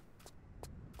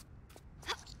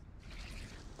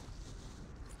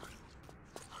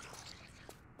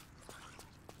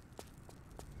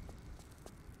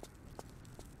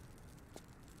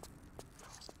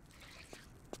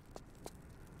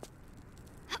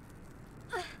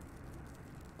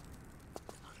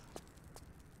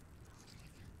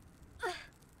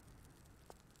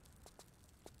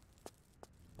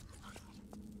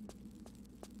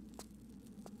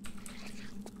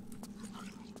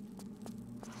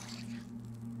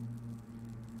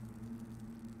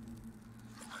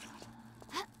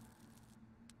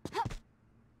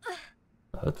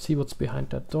 Let's see what's behind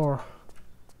that door.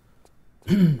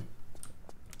 Enemies.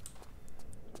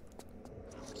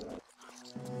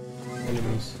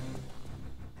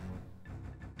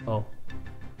 Oh.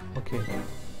 Okay.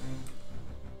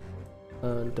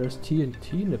 There's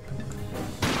TNT in the back.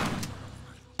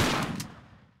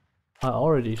 I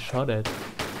already shot it.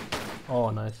 Oh,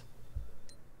 nice.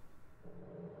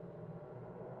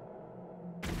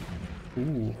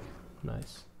 Ooh,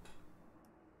 nice.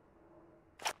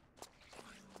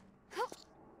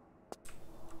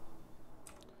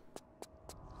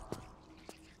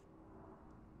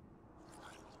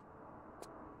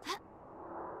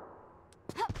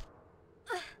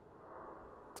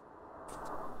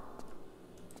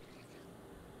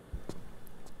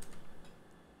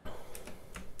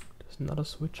 Another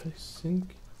switch, I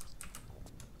think.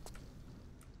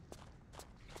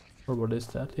 Or what is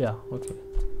that? Yeah, okay.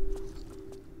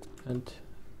 And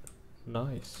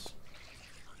nice.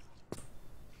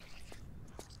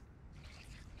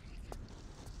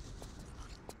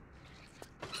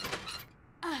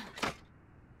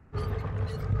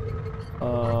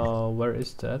 Where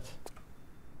is that?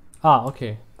 Ah,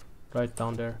 okay. Right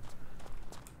down there.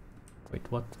 Wait,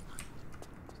 what?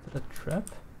 Is that a trap?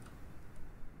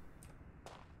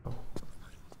 Oh.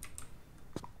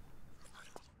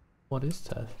 What is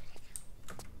that?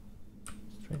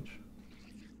 Strange.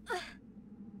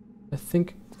 I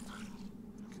think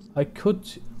I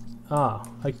could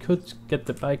get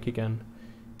the bike again.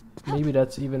 Maybe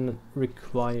that's even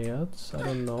required, I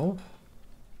don't know.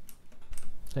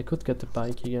 I could get the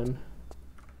bike again.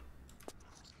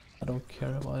 I don't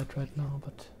care about it right now,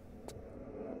 but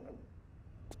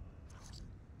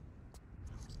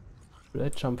should I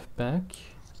jump back?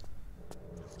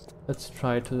 Let's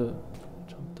try to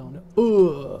jump down there.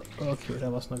 Oh, okay, that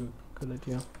was not a good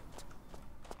idea.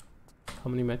 How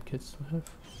many medkits do I have?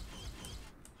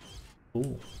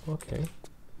 Oh, okay.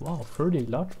 Wow, 13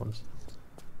 large ones.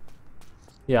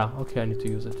 Yeah, okay, I need to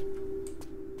use it.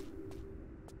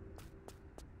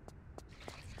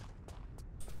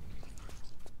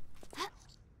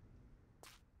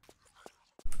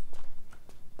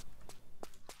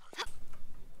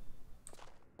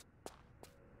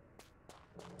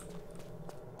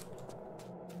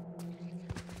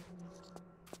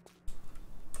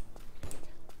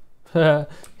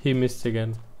 He missed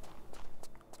again.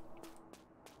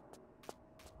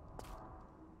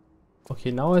 Okay,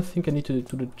 now I think I need to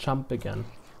do the jump again.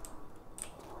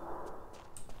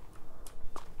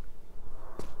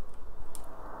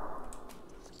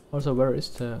 Also, where is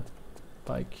the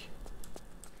bike?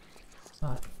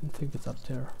 Ah, I think it's up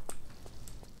there.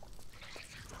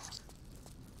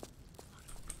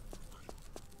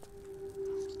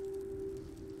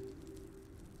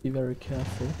 Be very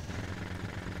careful.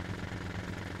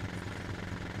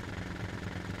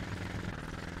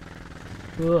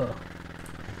 Ugh.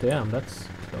 Damn, that's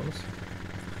close.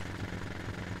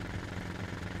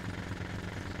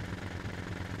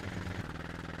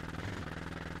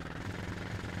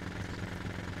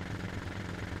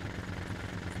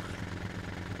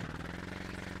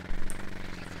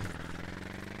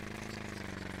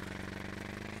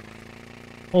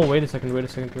 Oh, wait a second, wait a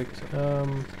second, wait a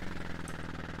second.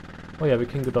 Oh yeah, we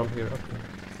can go down here, okay.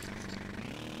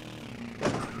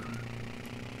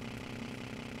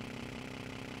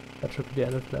 That should be the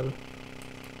end of the level.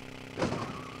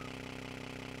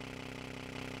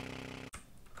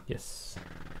 Yes.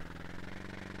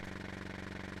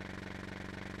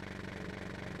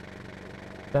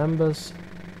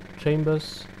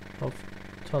 Chambers of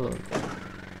Tulun.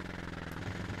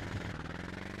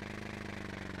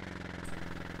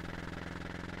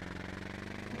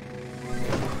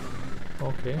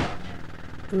 Okay.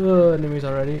 Enemies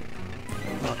already.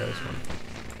 Oh, there's one.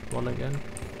 One again.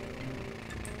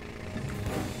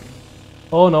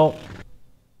 Oh no.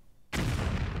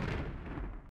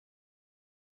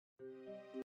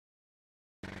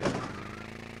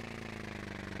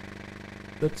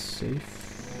 Let's save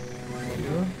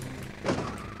here.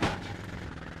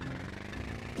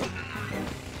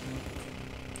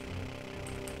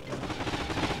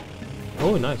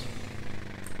 Oh, nice.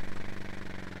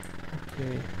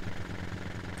 Okay.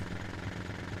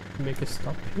 Make a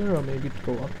stop here, or maybe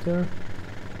go up there.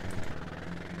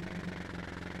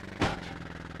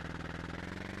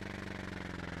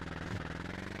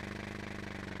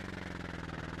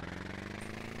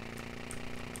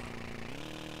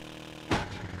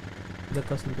 That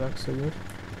doesn't work so good.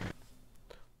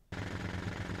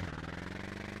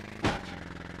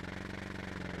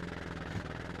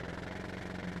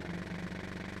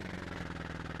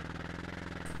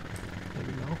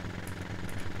 Maybe now.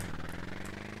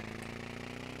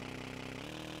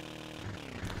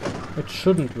 It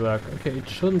shouldn't work. Okay, it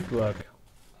shouldn't work.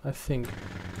 I think.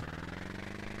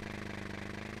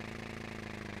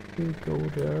 We'll go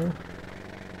there.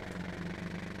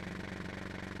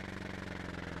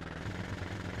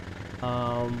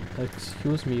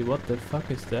 Excuse me, what the fuck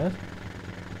is that?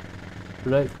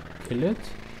 Did I kill it?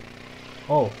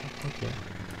 Oh, okay.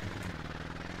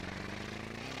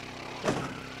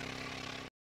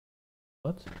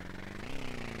 What?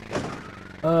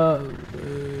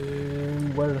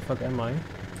 Where the fuck am I?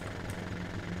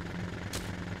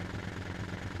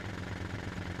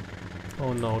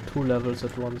 Oh no, 2 levels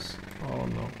at once. Oh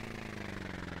no.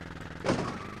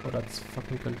 Oh, that's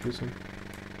fucking confusing.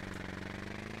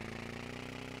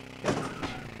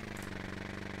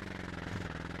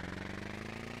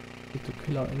 Need to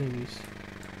kill our enemies.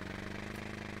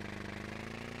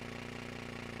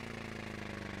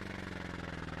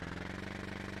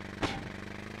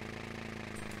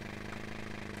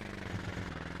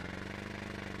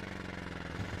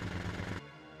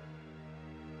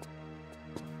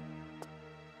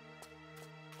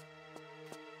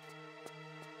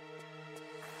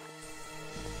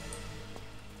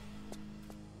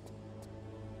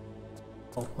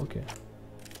 Oh, okay.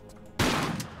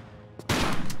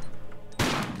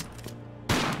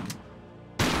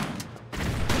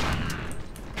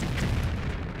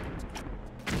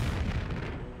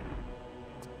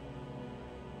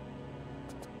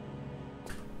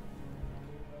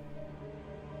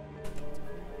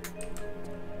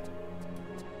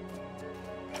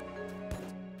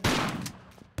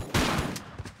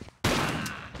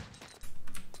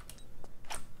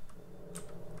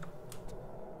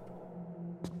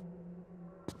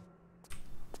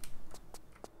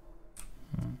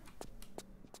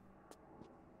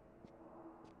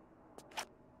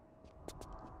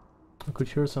 I could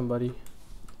hear somebody.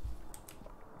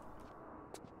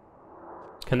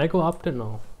 Can I go up there?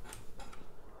 No.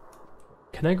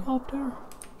 Can I go up there?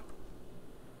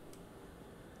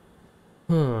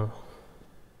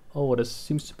 Oh, there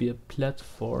seems to be a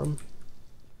platform.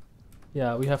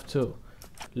 Yeah, we have to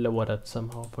lower that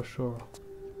somehow for sure.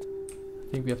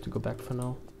 I think we have to go back for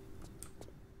now.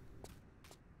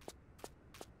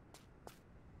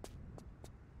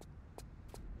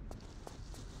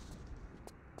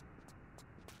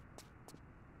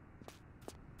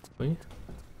 Wait.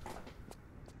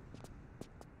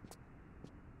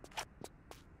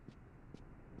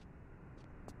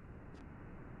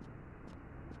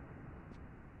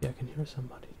 Yeah, I can hear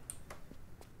somebody.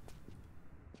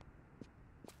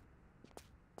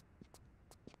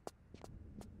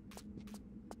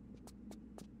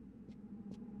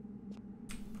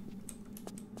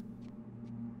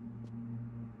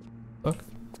 Fuck.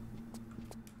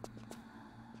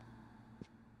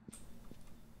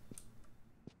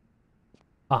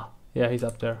 Ah, yeah, he's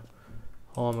up there.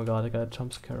 Oh my god, I got a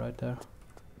jump scare right there.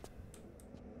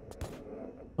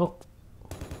 Oh.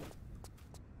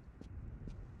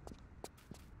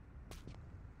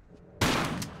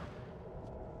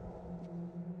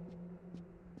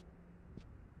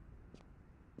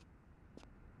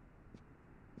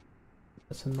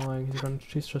 That's annoying,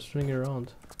 she's just running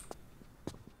around.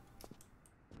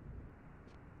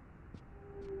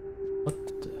 What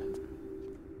the...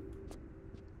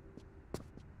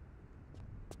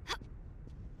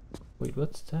 Wait,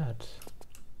 what's that?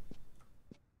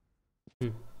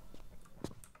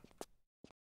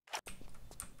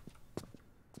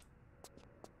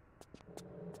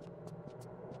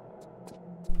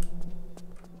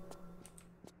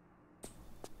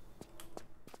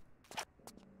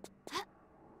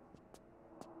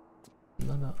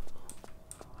 No.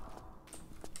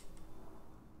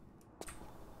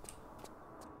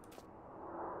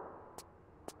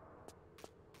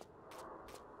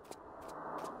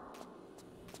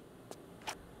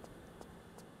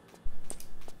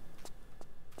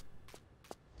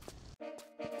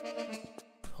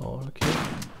 Oh, okay.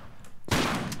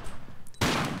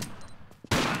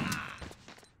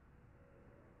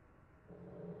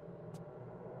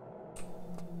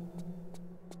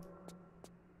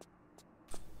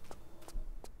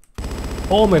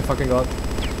 Oh my fucking god.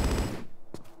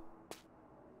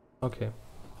 Okay.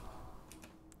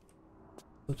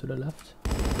 Go to the left.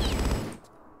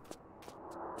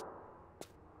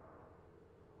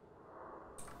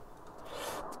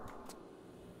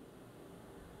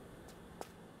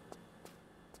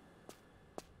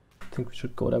 I think we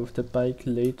should go there with the bike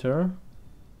later.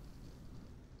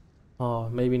 Oh,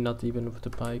 maybe not even with the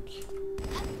bike.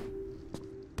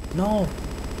 No!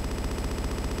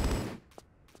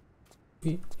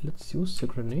 Let's use the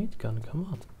grenade gun, come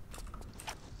on.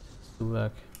 Let's do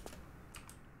work.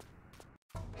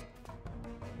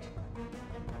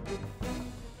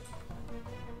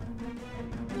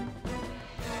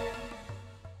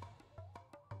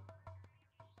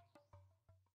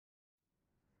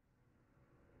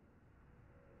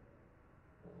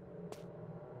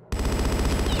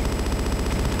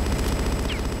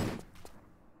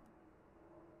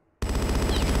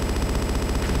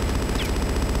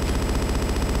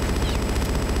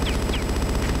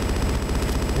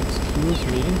 Excuse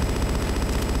me.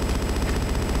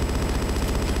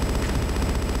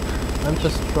 I'm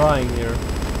just trying here.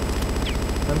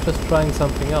 I'm just trying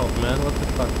something out, man. What the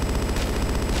fuck?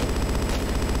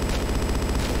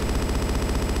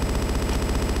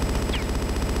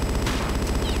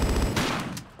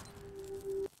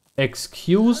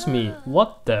 Excuse me.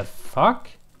 What the fuck?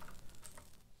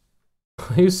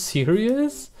 Are you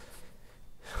serious?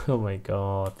 Oh my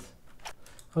god.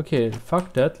 Okay,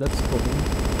 fuck that. Let's go in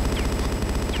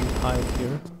and hide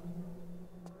here.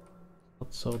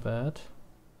 Not so bad.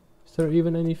 Is there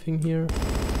even anything here?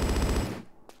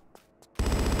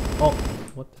 Oh,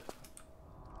 what the f—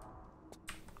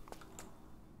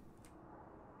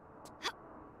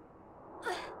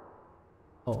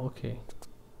 oh, okay.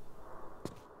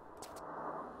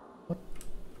 What?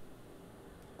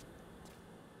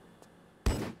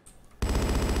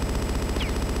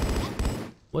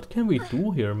 What can we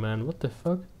do here, man? What the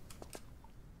fuck?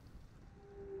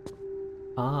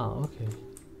 Ah, okay.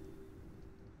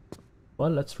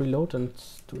 Well, let's reload and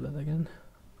do that again.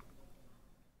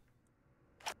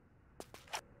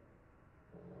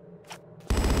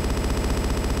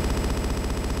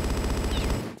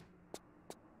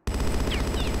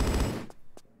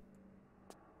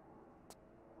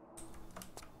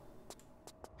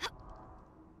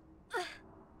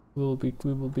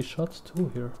 We will be shot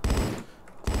too here.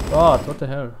 God, what the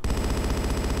hell?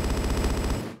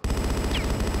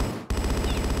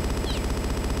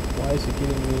 Why is he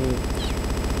giving me?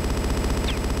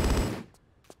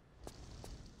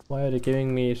 Why are they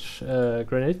giving me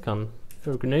grenade gun?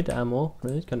 Or grenade ammo?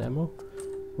 Grenade gun ammo?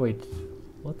 Wait,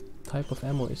 what type of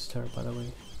ammo is there, by the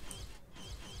way?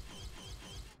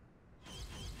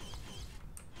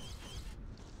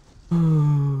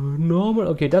 Normal?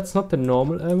 Okay, that's not the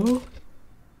normal ammo.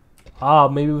 Ah,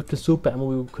 maybe with the super ammo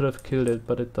we could have killed it,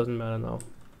 but it doesn't matter now.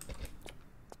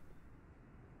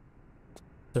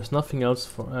 There's nothing else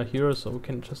for here, so we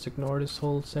can just ignore this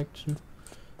whole section.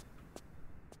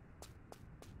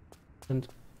 And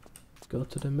go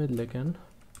to the middle again.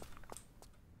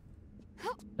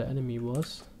 The enemy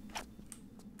was.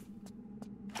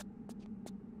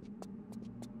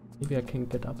 Maybe I can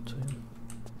get up to him.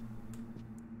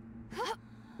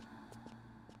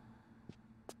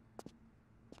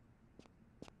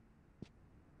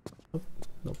 Nope.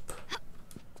 Nope.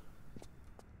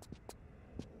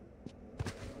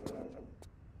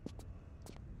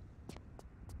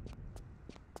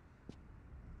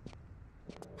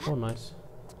 Oh, nice.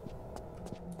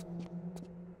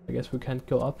 I guess we can't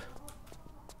go up.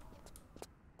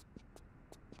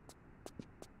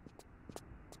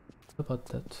 What about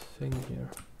that thing here?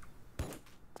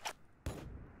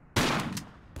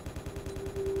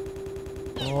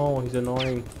 Oh, he's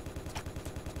annoying.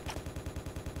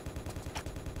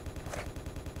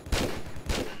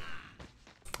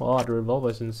 Oh, the revolver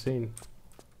is insane.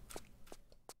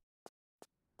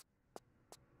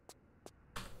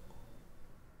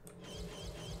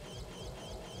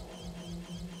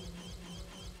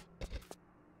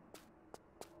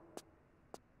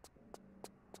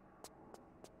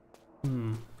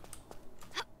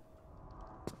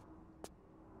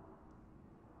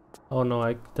 Oh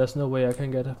no, there's no way I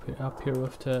can get up here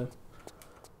with the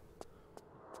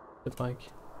bike.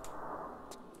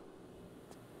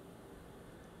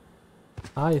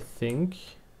 I think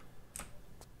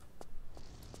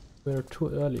we're too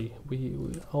early.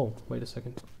 Oh, wait a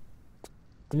second.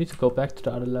 We need to go back to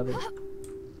the other level.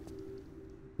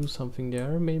 Do something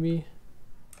there, maybe.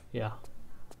 Yeah.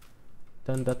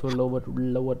 Then that will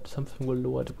lower something will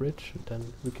lower the bridge, and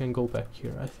then we can go back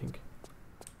here, I think.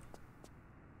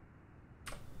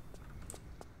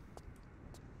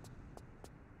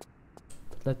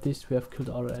 But at least we have killed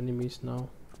our enemies now.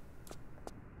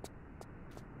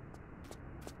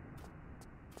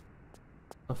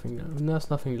 There's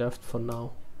nothing left for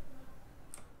now.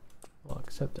 Well,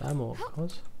 except ammo, of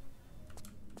course.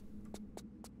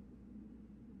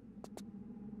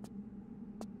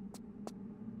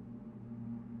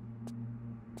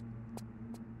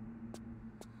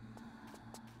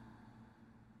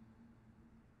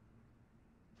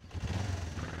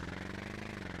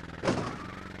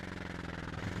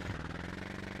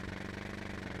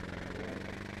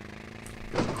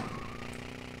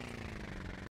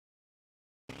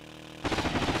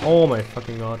 Oh my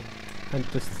fucking god. And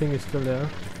this thing is still there.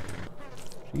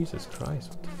 Jesus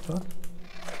Christ, what the fuck?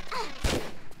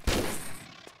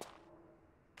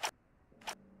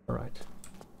 Alright.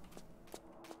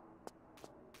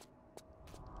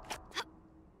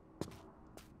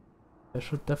 There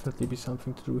should definitely be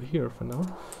something to do here for now.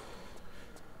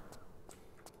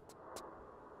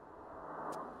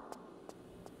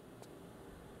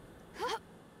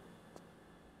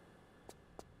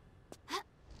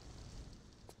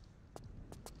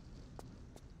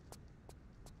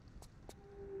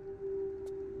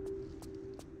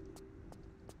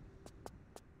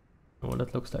 Oh,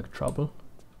 that looks like trouble.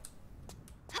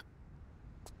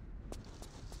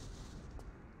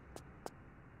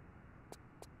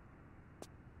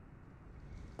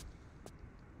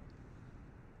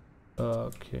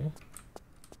 Okay.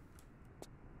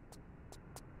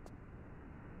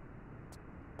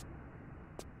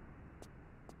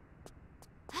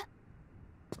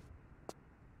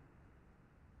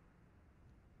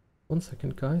 One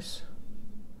second, guys.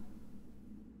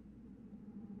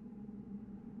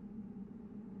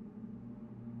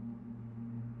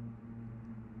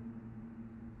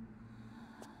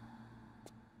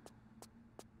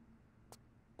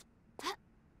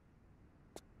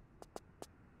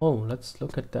 Oh, let's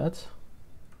look at that.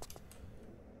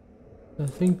 I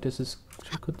think this is...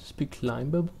 could this be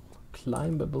climbable?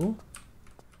 Climbable?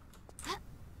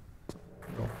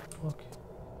 No, okay.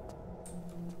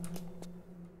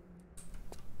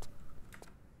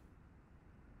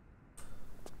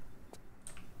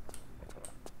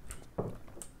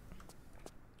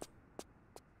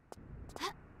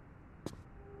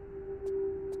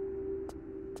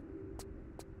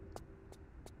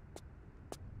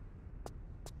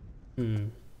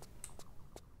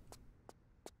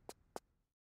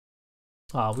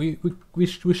 Ah, we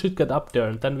should get up there,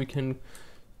 and then we can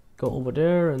go over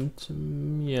there and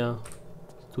yeah,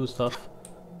 do stuff.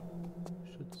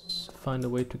 Should find a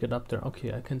way to get up there.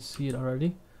 Okay, I can see it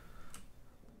already.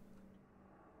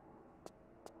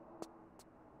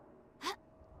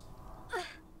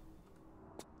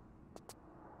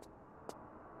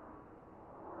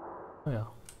 Oh yeah.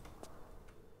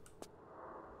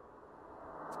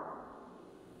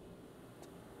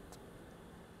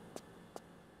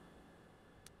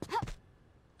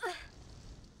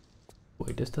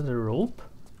 Wait, is that a rope?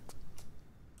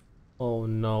 Oh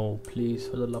no, please,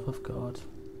 for the love of God.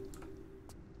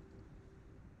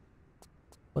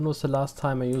 When was the last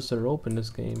time I used a rope in this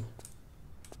game?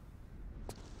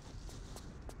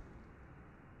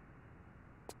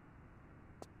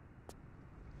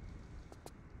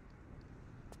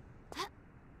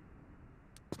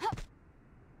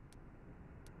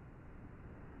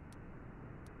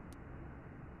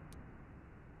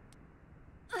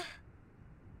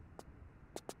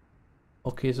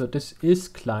 Okay, so this is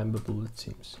climbable, it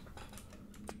seems.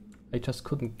 I just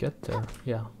couldn't get there.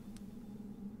 Yeah.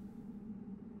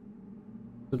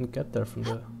 Couldn't get there from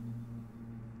the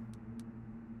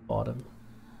bottom.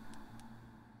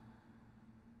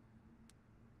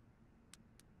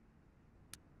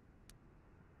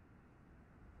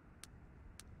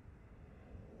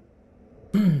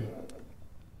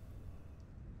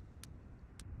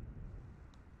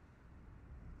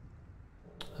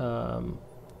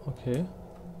 Okay.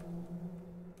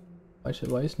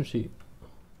 Why isn't she?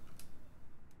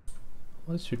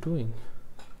 What is she doing?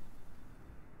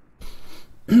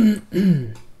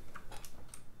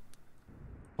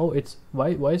 Oh, it's why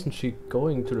isn't she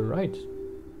going to the right?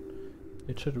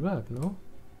 It should work, no?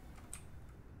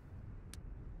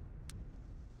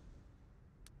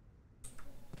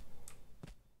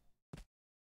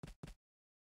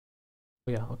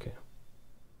 Oh yeah, okay.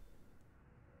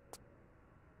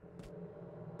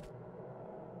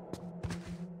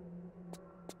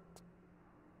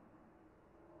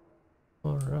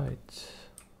 All right.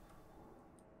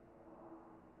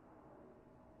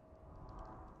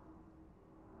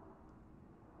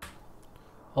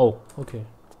 Oh, okay.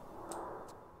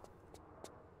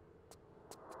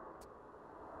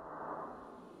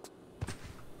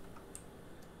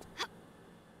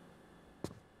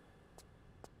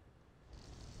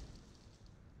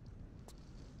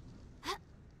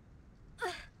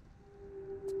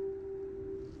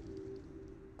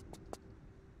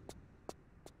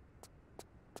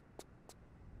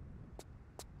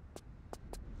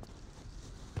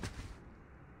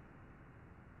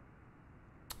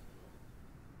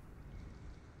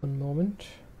 One moment.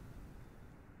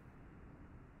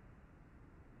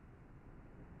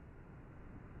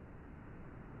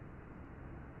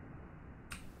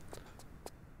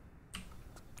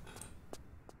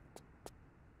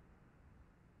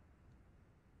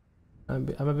 I'm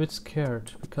a bit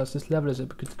scared because this level is a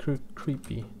bit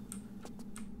creepy.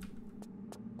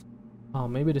 Oh,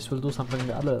 maybe this will do something in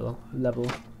the other level.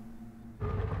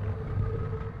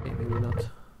 Okay, maybe not.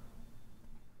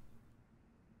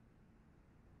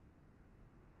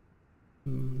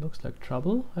 Looks like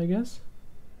trouble, I guess.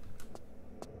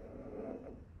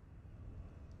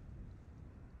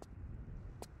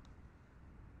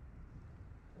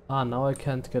 Ah, now I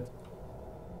can't get...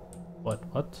 What?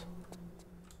 What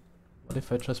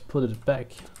if I just put it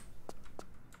back?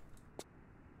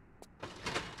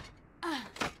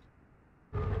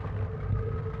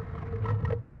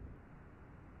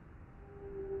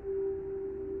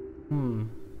 I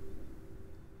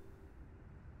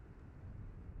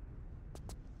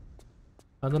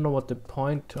don't know what the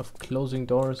point of closing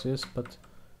doors is, but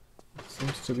it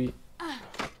seems to be...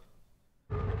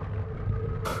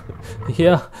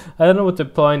 Yeah, I don't know what the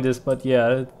point is, but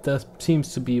yeah, there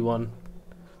seems to be one.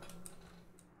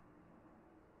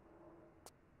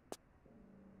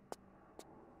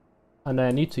 And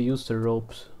I need to use the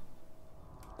ropes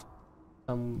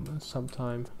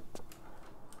sometime.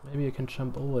 Maybe I can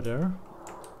jump over there.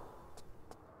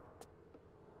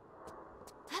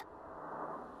 I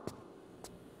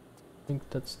think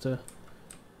that's the...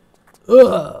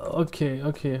 Okay,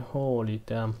 okay, holy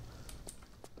damn.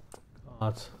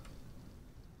 God.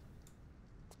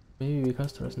 Maybe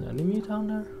because there's an enemy down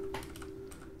there?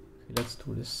 Okay, let's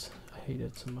do this. I hate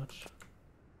it so much.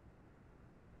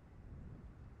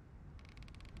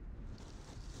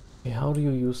 Okay, how do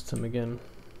you use them again?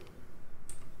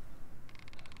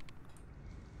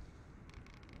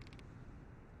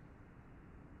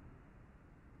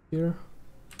 Here.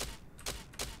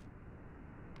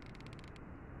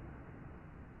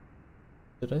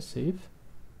 Did I save?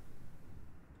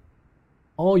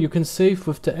 Oh, you can save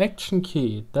with the action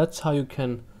key. That's how you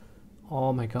can...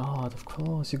 Oh my god, of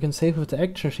course. You can save with the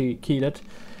action key.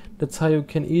 That's how you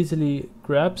can easily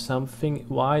grab something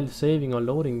while saving or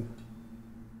loading.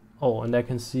 Oh, and I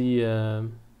can see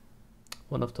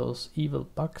one of those evil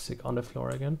bugs on the floor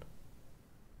again.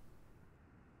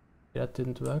 That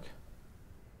didn't work.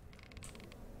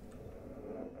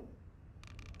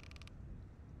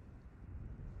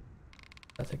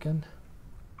 That again.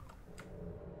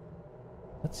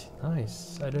 That's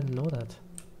nice. I didn't know that.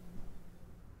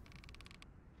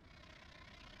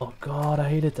 Oh god, I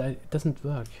hate it. It doesn't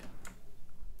work.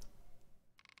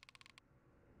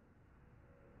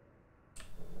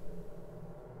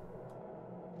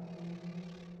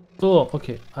 Oh,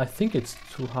 okay. I think it's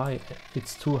too high.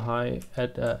 It's too high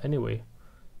at anyway.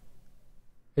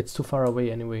 It's too far away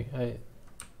anyway. I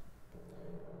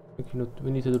think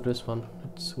we need to do this one.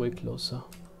 It's way closer.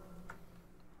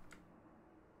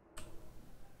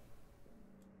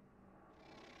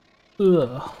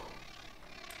 Ugh.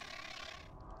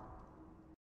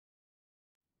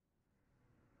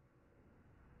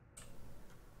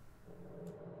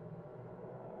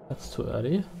 That's too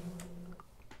early.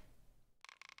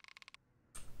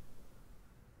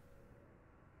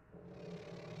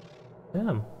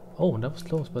 Damn. Oh, that was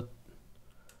close, but...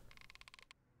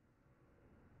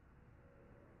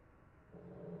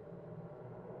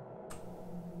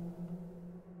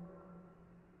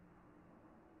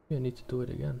 I need to do it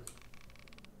again.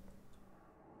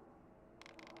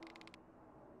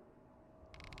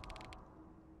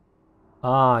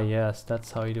 Ah, yes,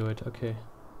 that's how you do it. Okay.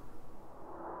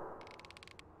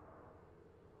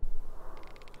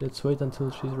 Let's wait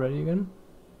until she's ready again.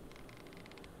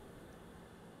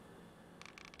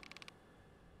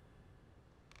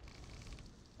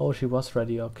 Oh, she was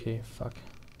ready. Okay, fuck.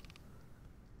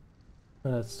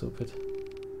 Oh, that's stupid.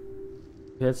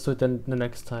 Let's do it then the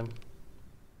next time.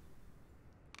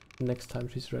 Next time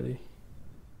she's ready.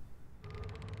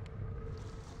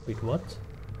 Wait, what? What's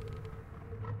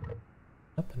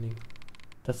happening?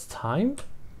 That's timed?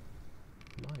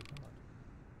 My god.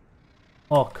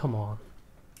 Oh, come on.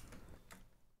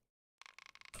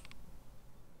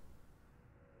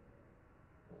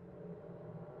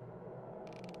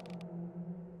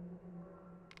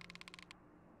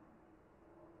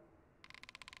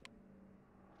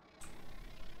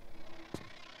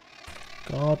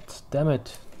 God damn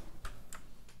it.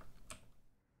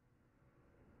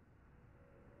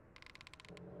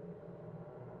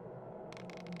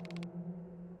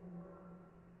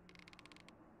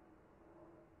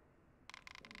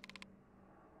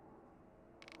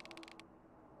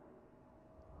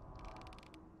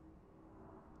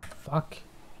 Fuck.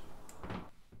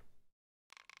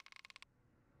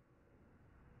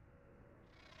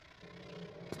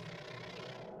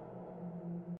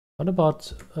 What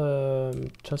about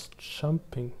just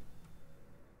jumping?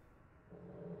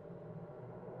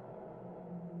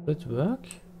 Did it work?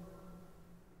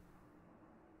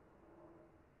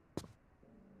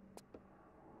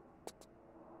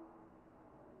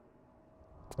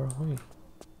 Where are we?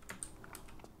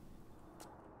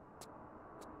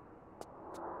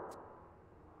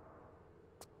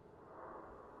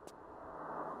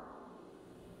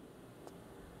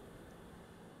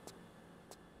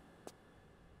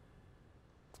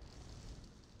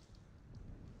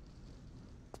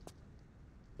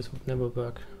 This would never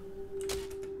work.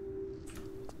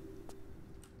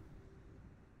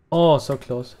 Oh, so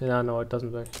close. Yeah, no, it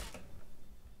doesn't work.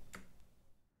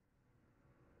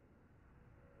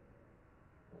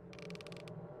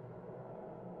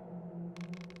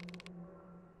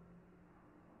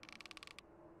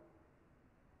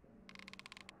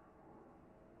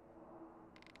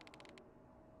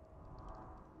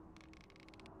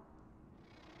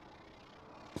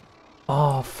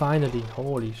 Oh, finally.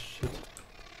 Holy shit.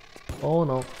 Oh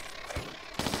no.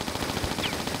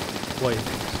 Wait,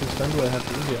 since when do I have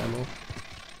Uzi ammo?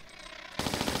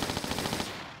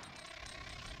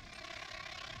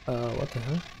 What the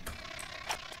hell?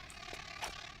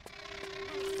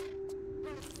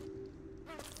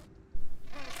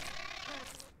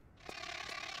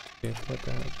 Okay, what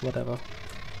the hell? Whatever.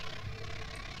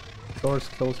 Door's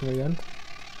closing again.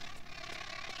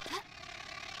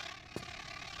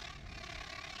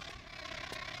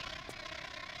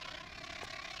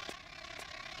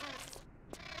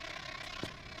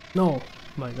 No!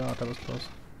 My god, that was close.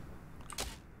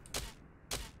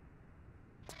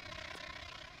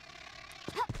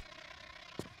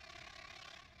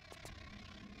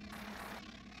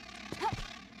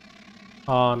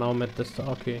 Oh, now I'm at this.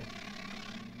 Okay.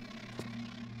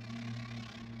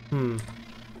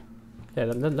 Yeah,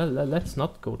 let's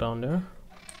not go down there.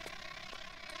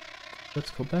 Let's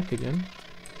go back again.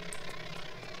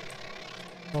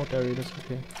 Oh, there it is.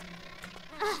 Okay.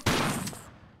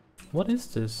 What is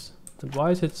this? And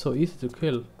why is it so easy to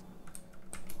kill?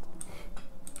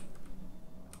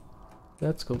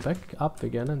 Let's go back up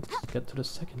again and get to the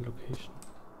second location.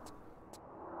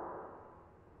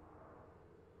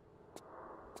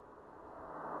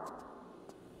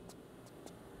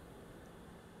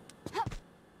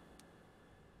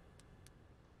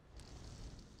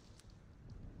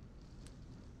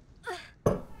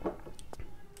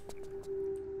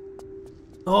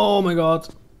 Oh my god!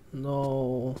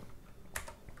 No.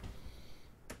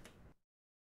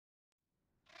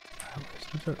 How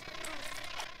isn't there?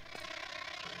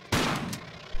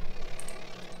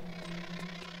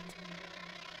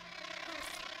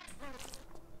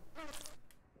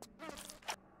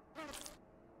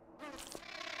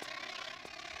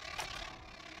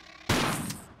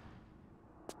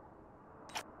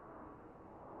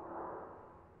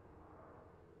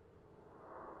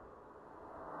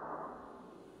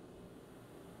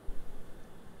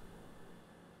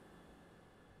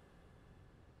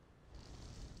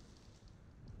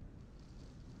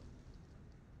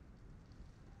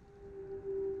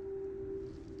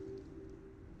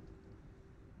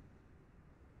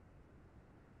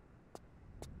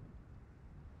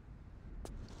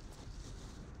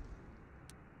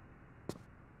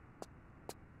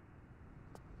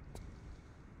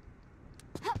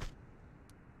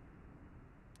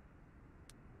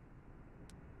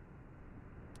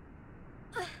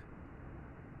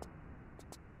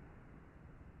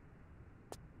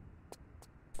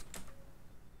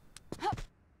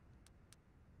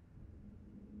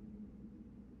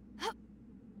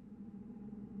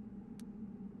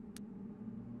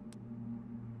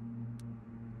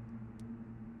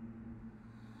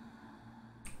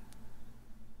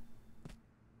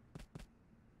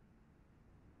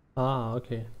 Ah,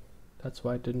 okay. That's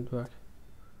why it didn't work.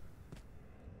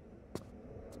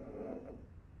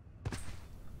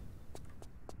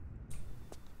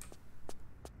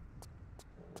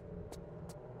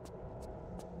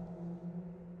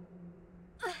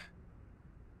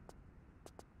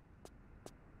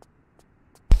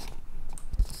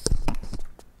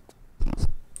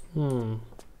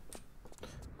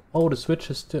 Oh, the switch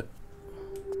is still...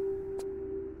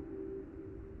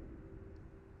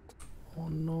 Oh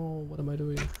no, what am I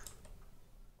doing?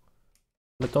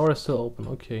 The door is still open,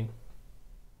 okay.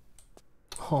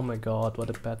 Oh my god, what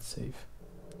a bad save.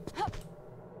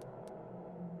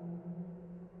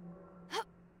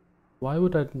 Why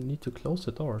would I need to close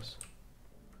the doors?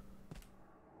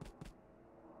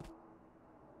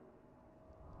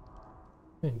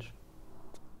 Strange.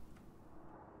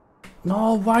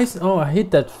 No, why is... Oh, I hate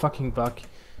that fucking bug.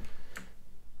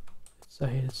 I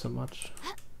hate it so much.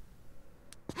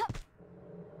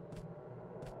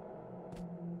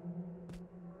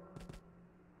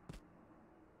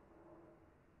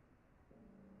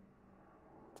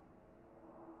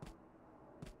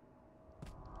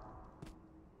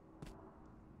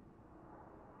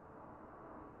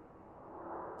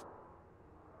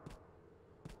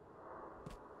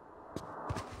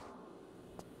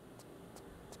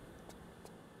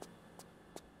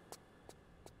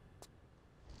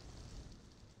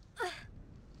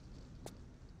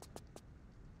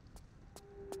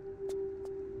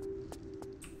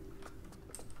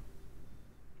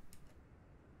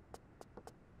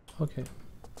 Okay.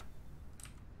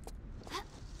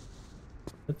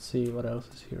 Let's see what else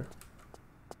is here.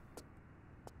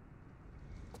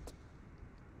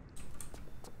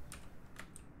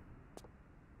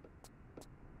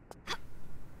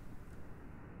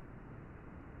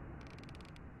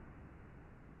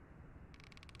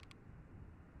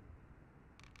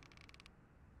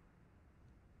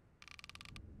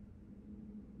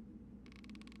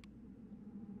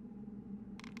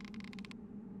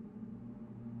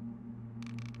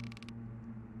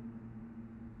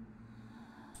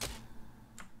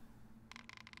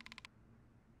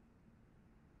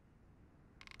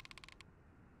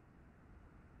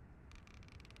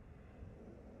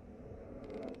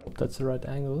 that's the right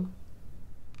angle.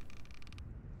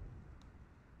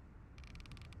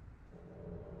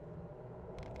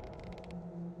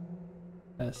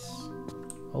 Yes.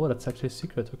 Oh, that's actually a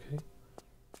secret, okay.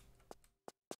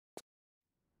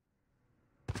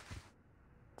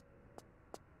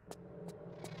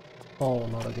 Oh,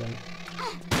 not again.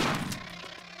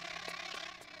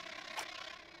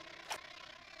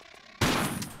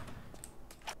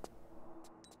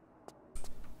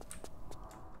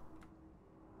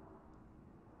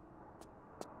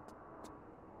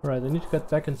 Right, I need to get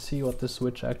back and see what the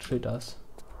switch actually does.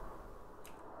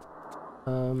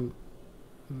 Yeah,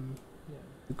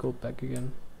 to go back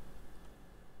again.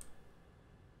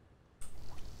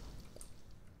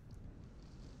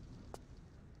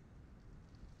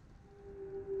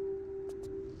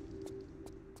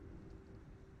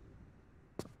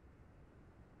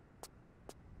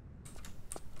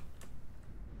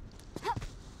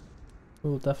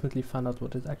 We'll definitely find out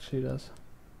what it actually does.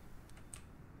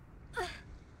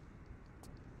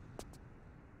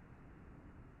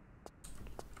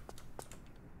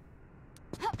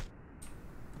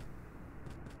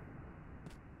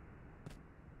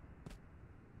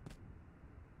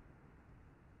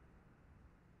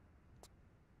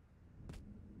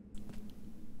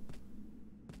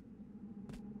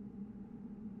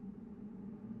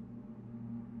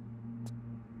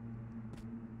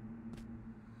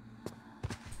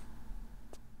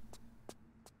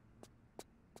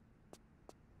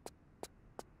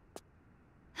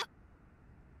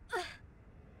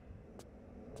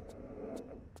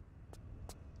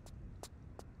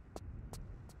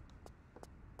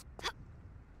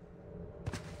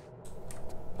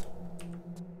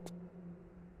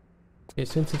 Okay,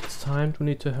 since it's timed, we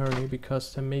need to hurry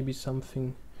because there may be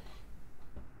something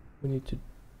we need to...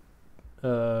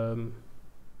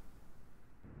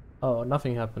 Oh,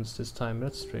 nothing happens this time,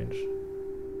 that's strange.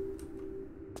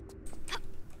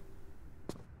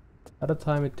 At a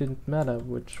time it didn't matter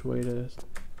which way the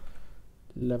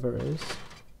lever is.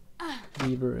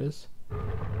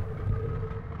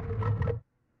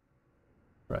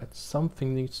 Right,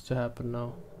 something needs to happen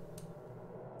now.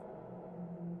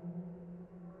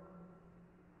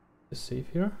 Is safe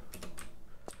here?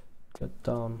 Get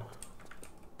down.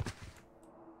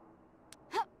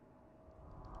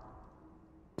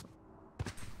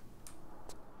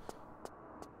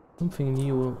 Something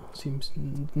new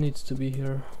needs to be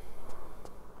here.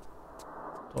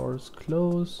 Doors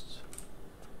closed.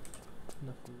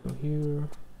 Nothing here.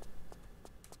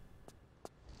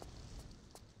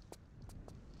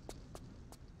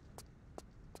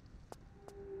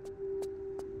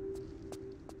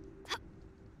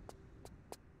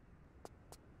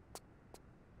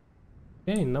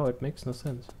 Okay, no, it makes no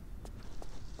sense.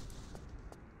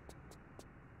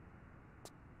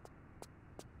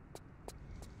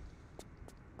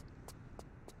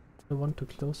 I want to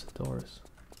close the doors.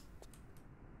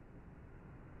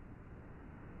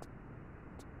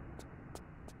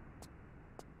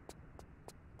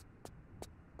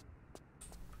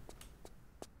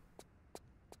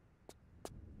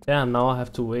 Yeah, now I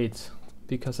have to wait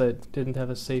because I didn't have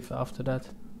a save after that.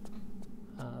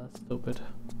 That's stupid.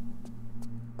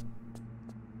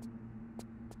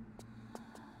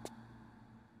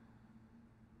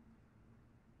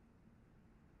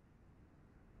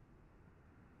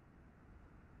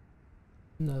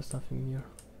 There's nothing here.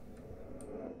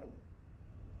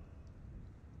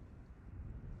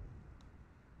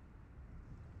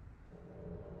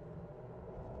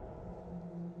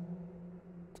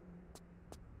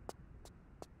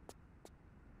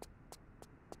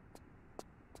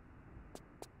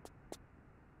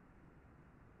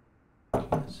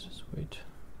 Let's just wait.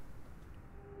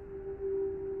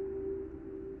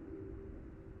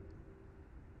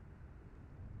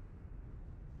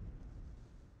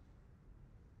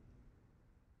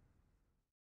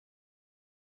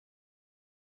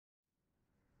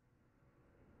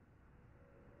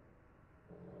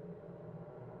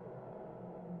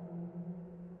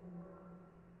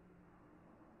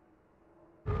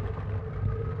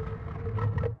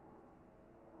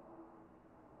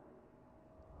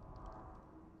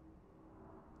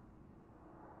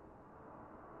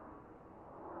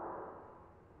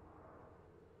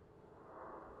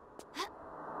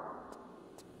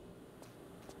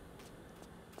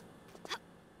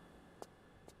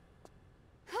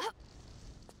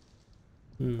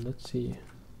 Let's see.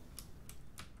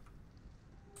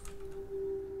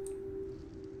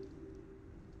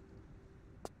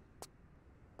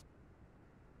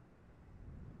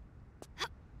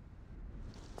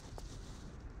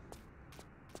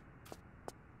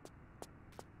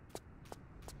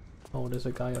 Oh, there's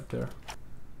a guy up there.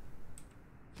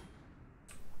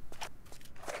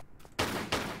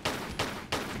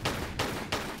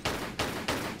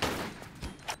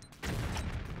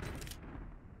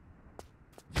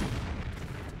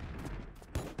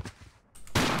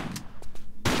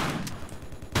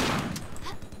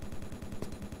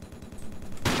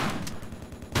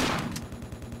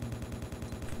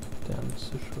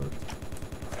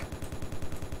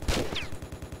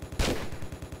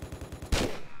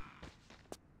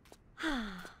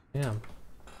 Damn.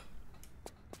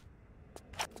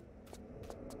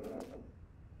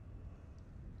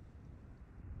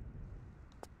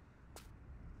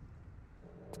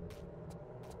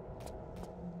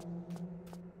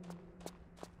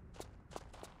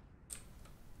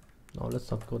 No, let's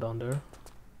not go down there.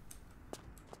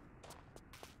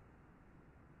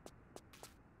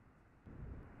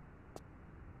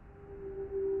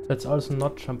 Let's also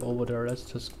not jump over there. Let's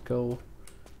just go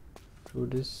through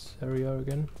this area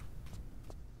again.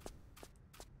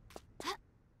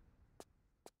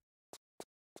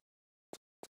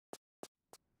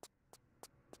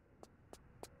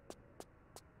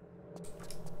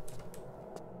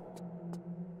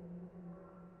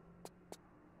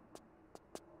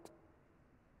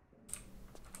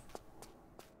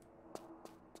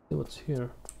 See what's here.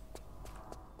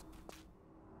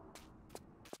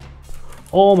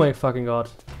 Oh my fucking god.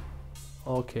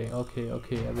 Okay,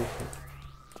 everything.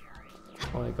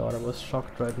 Oh my god, I was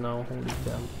shocked right now. Holy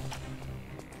damn.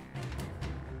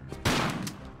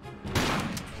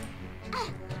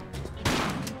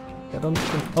 I don't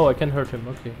think... Oh, I can hurt him.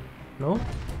 Okay. No?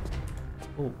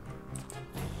 Oh.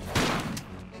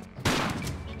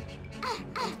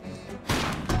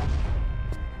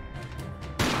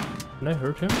 Can I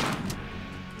hurt him?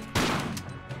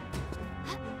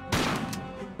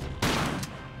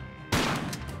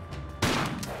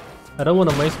 I don't want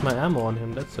to waste my ammo on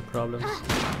him, that's the problem.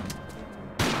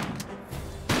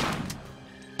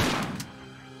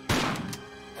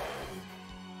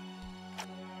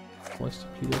 What's the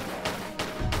Peter?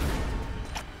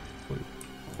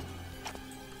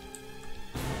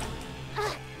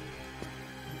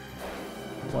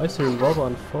 Why is the revolver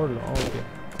on 4 now? Oh,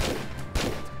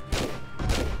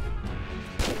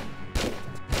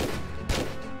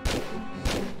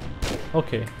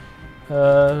 okay.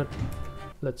 Okay.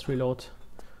 Let's reload.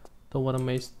 Don't wanna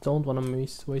waste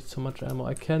so much ammo.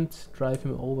 I can't drive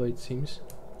him over, it seems.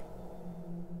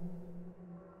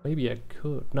 Maybe I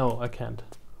could. No, I can't.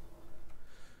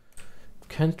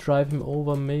 Can't drive him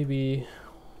over. Maybe.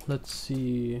 Let's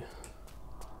see.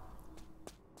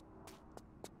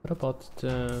 What about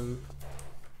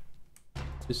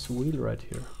this wheel right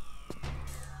here?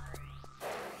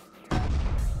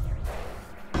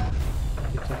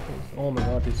 Oh my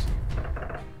god, it's...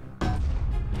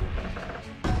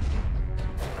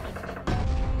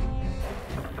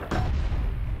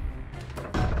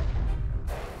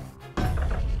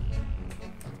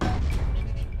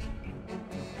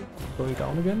 Going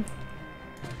down again?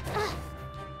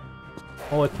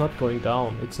 Oh, it's not going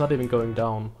down. It's not even going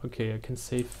down. Okay, I can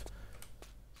save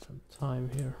some time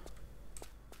here.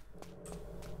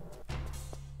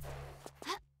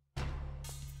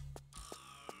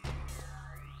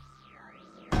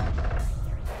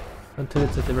 Until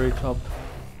it's at the very top.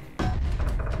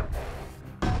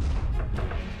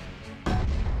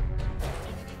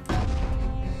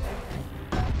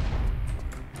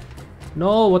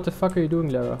 No, what the fuck are you doing,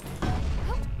 Lara?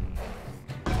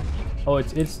 Oh,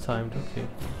 it's timed, okay.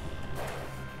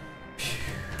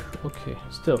 Okay,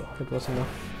 still, it was enough.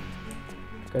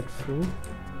 Get through.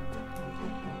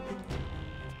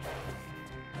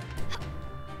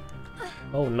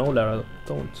 Oh no, Lara,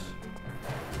 don't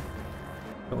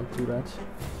do that.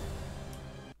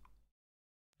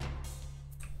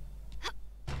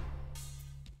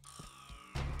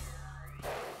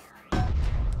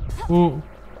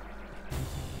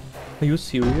 Are you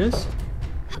serious?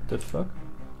 What the fuck?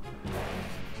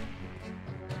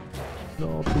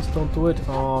 No, please don't do it.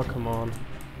 Oh, come on.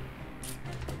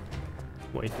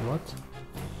 Wait, what?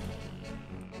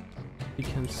 You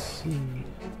can see.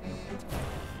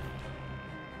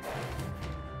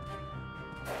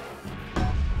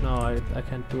 No, I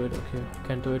can't do it. Okay, I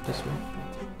can't do it this way.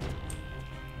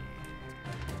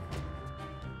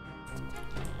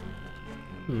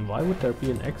 Why would there be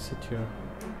an exit here?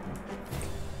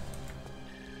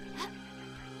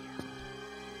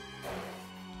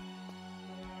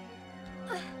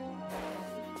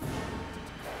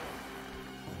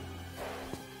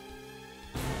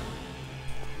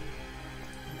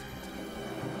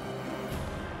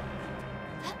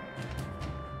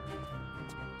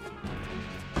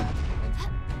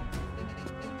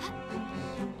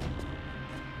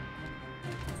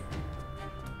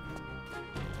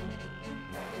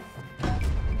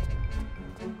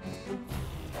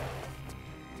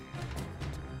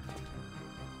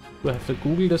 Do I have to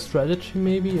Google the strategy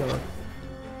maybe, or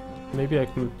maybe I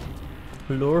can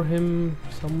lure him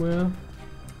somewhere?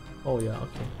 Oh yeah,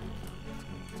 okay.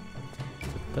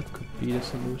 That could be the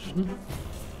solution.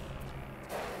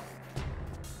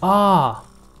 Ah!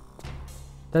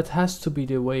 That has to be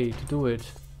the way to do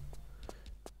it.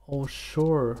 Oh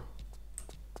sure.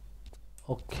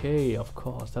 Okay, of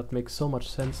course, that makes so much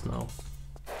sense now.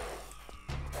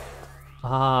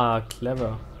 Ah,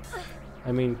 clever.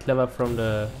 I mean, clever from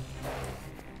the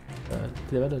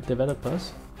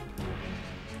developers.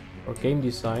 Or game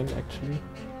design, actually.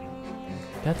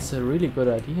 That's a really good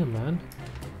idea, man.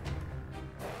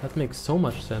 That makes so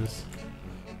much sense.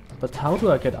 But how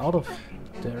do I get out of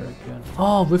there again?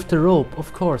 Oh, with the rope,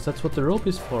 of course, that's what the rope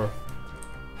is for.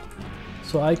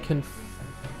 So I can...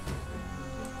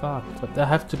 Fuck, but I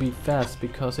have to be fast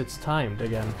because it's timed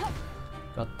again.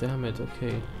 God damn it,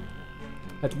 okay.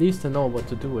 At least I know what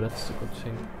to do, that's a good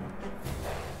thing.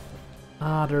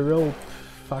 Ah, the rope.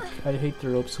 Fuck, I hate the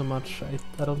rope so much.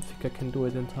 I don't think I can do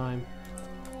it in time.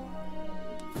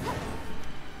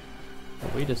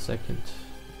 Oh, wait a second.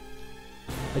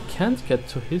 I can't get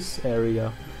to his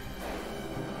area.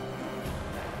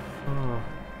 Ah,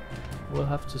 we'll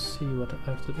have to see what I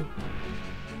have to do.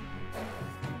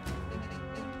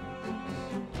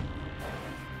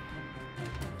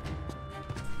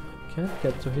 I can't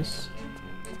get to his...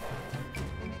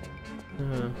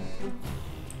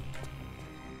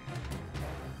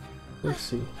 We'll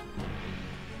see.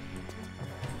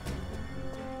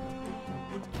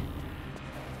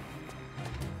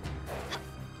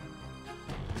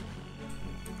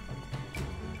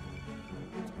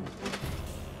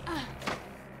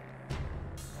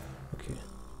 Okay.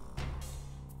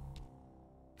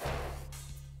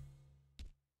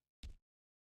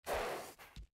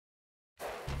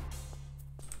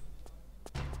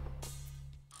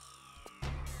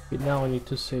 Okay, now I need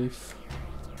to save.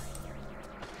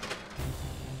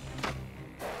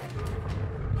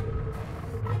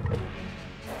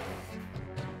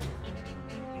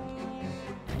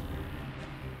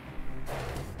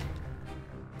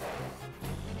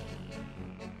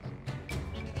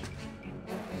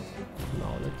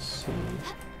 Now let's see.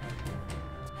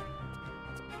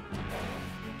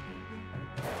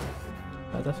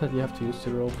 I definitely have to use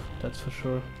the rope, that's for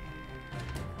sure.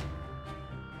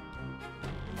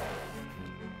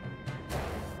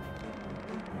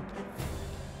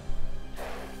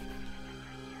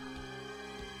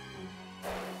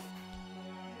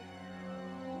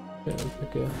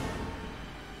 Okay.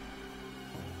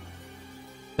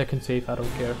 Second save, I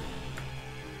don't care.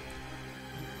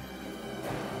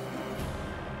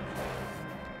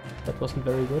 That wasn't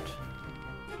very good.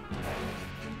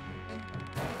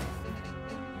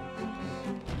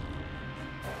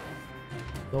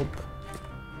 Nope.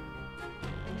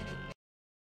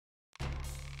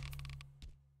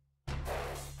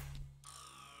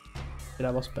 Okay,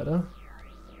 that was better.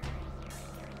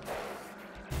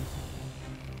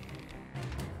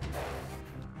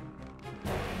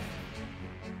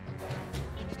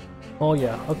 Oh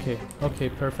yeah, okay, okay,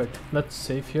 perfect. Let's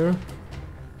save here.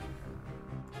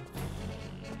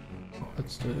 Oh,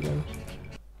 let's do it again.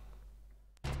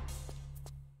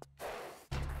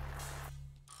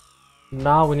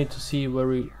 Now we need to see where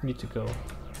we need to go.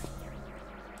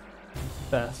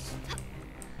 Fast.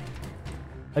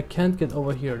 I can't get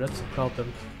over here, that's a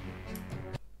problem.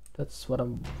 That's what I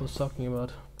was talking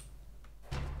about.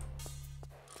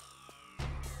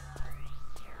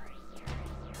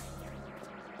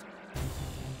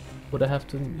 Would I have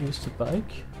to use the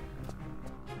bike?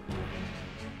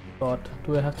 God,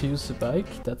 do I have to use the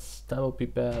bike? That would be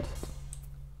bad.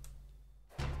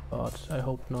 God, I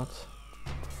hope not.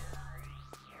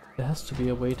 There has to be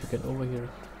a way to get over here.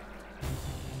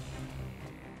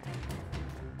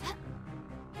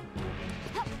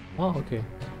 Oh, okay.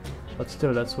 But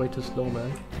still, that's way too slow,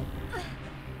 man.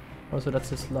 Also,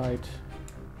 that's a slide.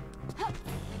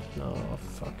 No,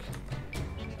 fuck.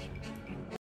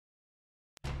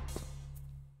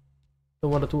 Don't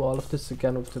want to do all of this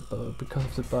again with the because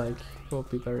of the bike. It would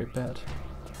be very bad.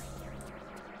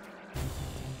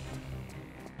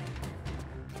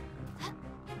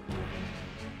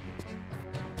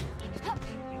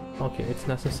 Okay, it's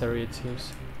necessary, it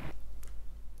seems.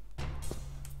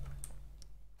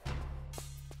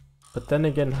 But then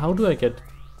again, how do I get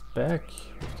back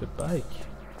with the bike?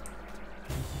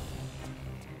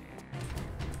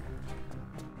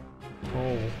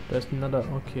 Oh, there's another...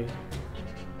 okay.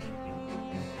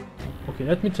 Okay,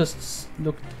 let me just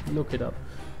look it up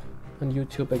on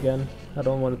YouTube again. I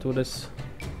don't want to do this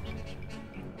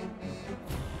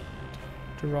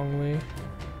the wrong way.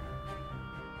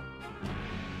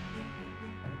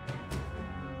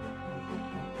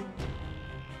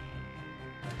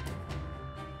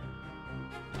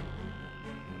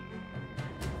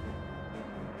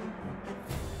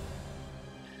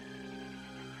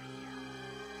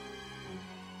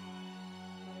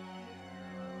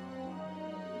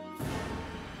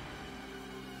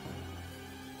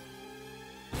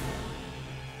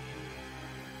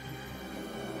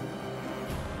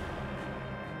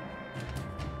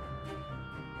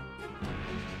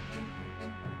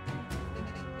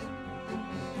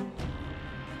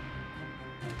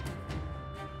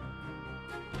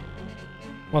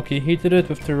 Okay, he did it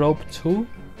with the rope too.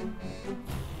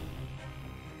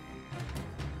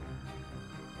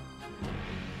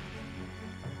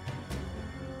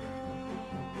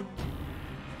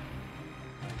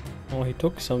 Oh, he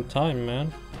took some time,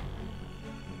 man.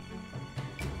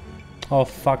 Oh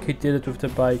fuck, he did it with the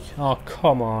bike. Oh,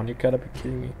 come on, you gotta be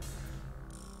kidding me.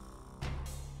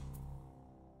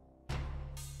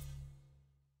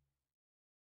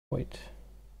 Wait.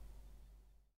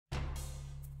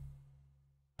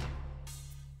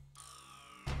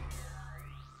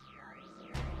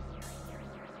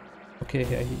 Okay,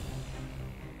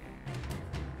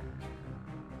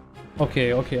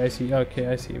 okay, I see. Okay,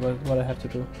 I see what I have to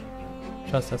do.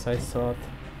 Just as I thought.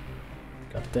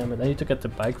 God damn it, I need to get the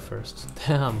bike first.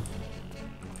 Damn.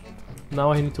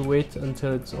 Now I need to wait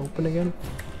until it's open again?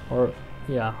 Or,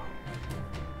 yeah.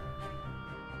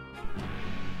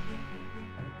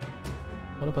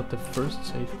 What about the first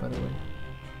save, by the way?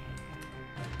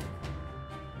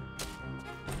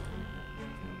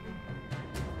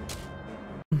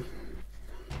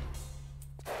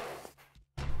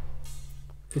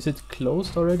 Is it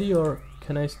closed already, or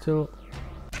can I still...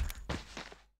 I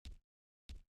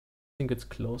think it's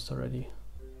closed already.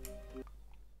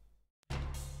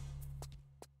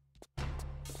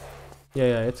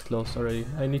 Yeah, it's closed already.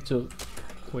 I need to...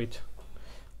 wait.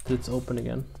 Till it's open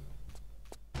again.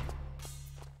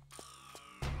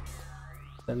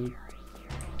 Then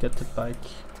get the bike.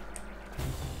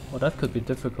 Oh, that could be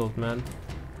difficult, man.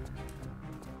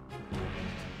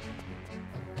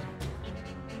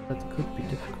 That could be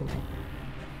difficult.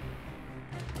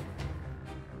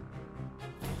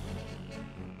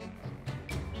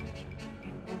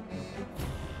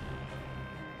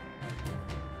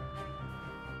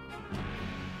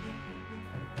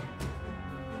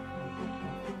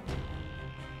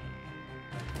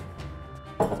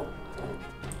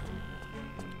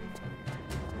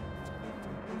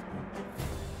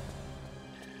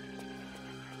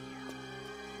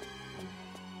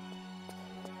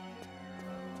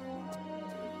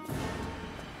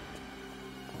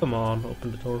 Come on,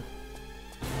 open the door.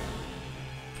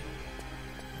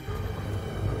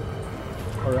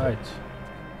 Alright.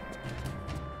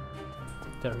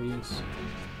 There he is.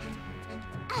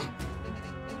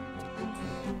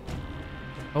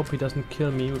 Hope he doesn't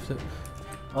kill me with the...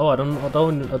 Oh, I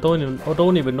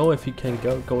don't even know if he can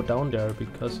go down there,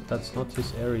 because that's not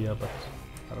his area, but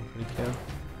I don't really care.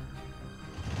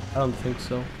 I don't think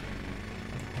so.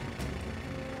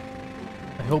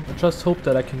 I just hope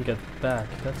that I can get back.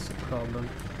 That's the problem.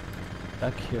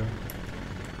 Back here.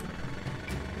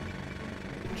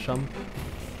 Jump.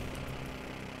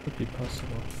 Could be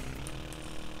possible.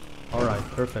 Alright,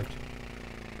 perfect.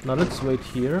 Now let's wait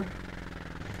here.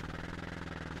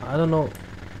 I don't know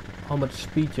how much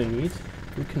speed you need.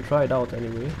 We can try it out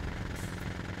anyway.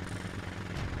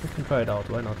 We can try it out,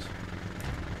 why not?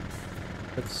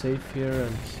 Let's save here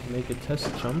and make a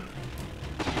test jump.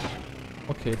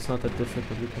 Okay, it's not that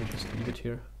difficult, we can just leave it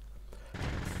here.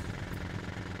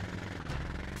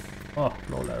 Oh,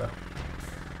 no, Lara.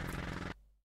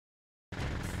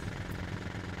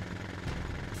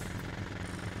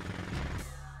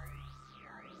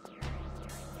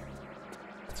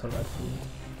 It's alright for me.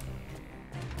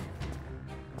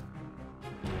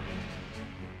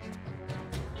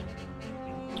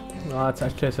 Ah, it's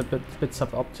actually a bit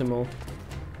suboptimal.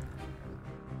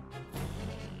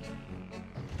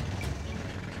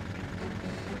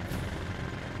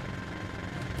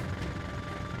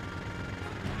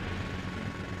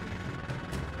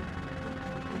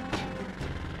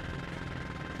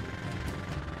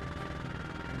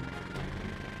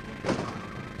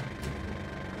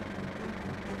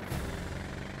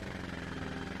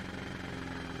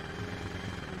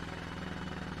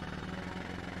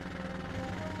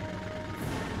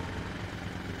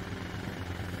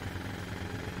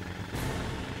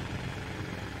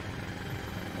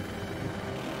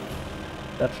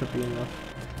 That should be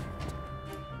enough.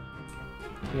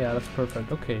 Yeah, that's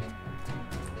perfect. Okay.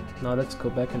 Now let's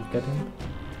go back and get him.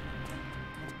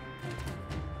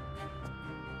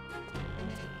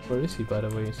 Where is he, by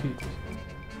the way? Is he...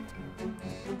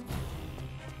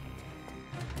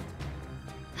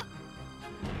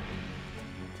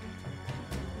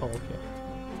 Oh, okay.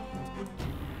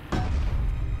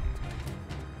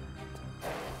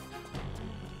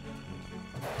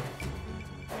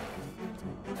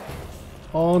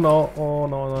 Oh no, oh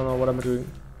no, what am I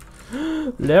doing?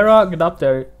 Lara, get up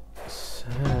there!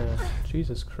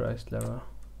 Jesus Christ, Lara.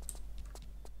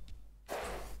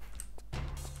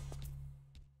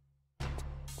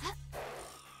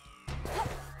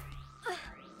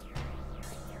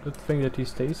 Good thing that he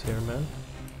stays here, man.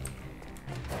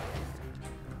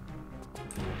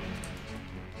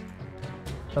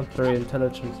 Not very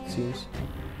intelligent, it seems.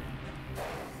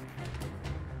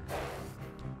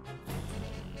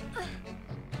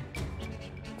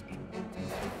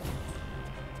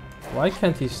 Why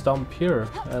can't he stomp here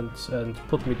and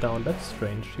put me down? That's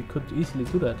strange. He could easily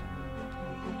do that.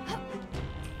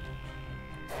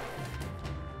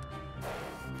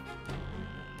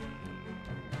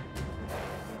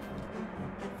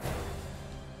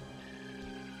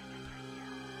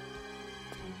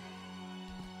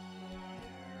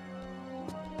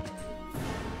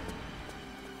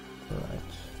 Right.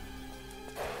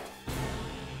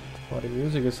 Oh, the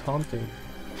music is haunting.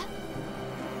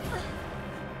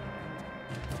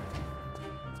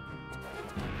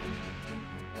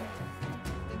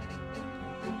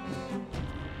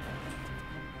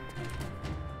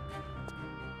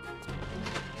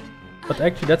 But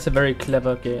actually that's a very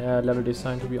clever level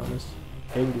design, to be honest.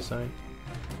 Game design.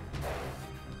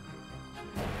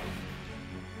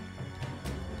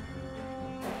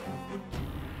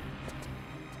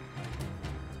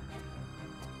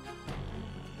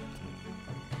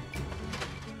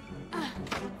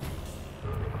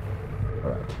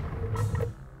 Alright.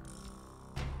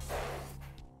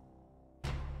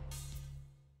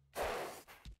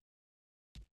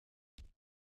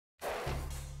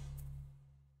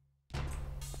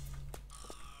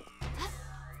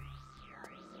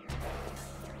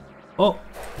 Oh!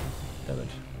 Damn it.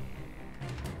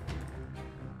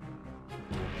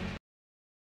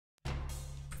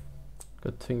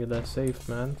 Good thing that I saved,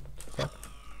 man. Fuck.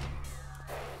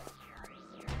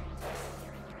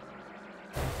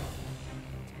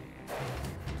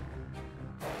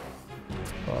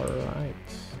 Alright.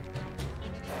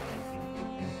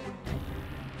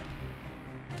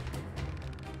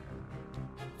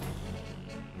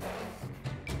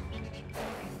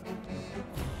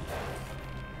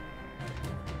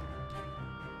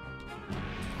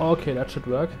 Okay, that should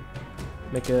work.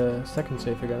 Make a second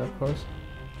save again, of course.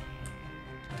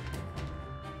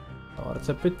 Oh, that's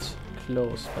a bit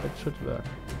close, but it should work.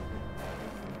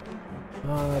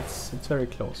 Ah, it's very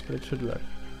close, but it should work.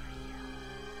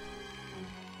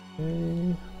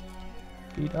 Okay.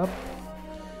 Speed up.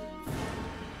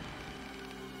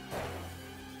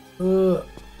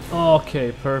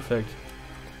 Okay, perfect.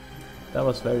 That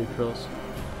was very close.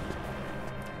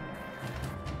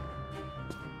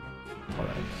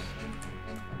 Alright.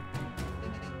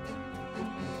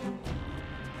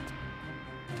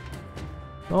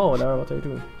 Oh, Lara, what are you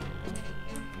doing?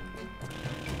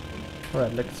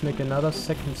 Alright, let's make another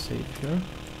second save here.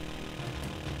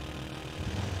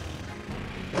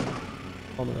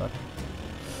 Oh my god.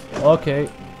 Okay,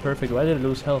 perfect. Why did I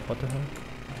lose health? What the hell?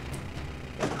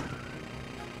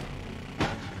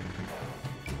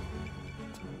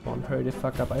 Come on, hurry the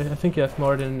fuck up. I think you have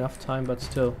more than enough time, but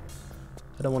still.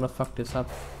 I don't want to fuck this up.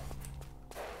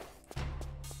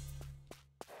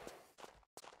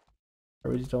 I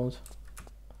really don't.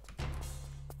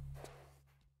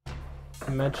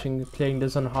 Imagine playing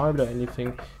this on hard or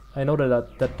anything. I know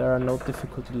that there are no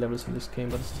difficulty levels in this game,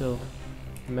 but still.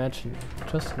 Imagine.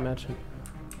 Just imagine.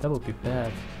 That would be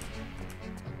bad.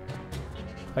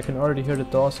 I can already hear the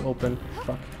doors open.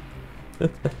 Fuck.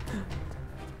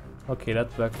 Okay,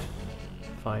 that worked.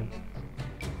 Fine.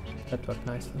 That worked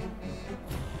nicely.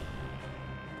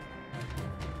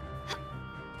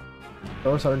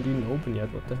 Doors aren't even open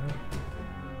yet, what the hell?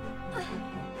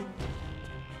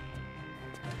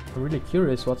 I'm really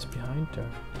curious what's behind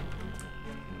there.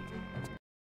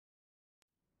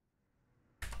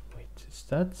 Wait, is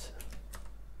that?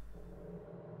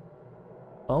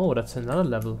 Oh, that's another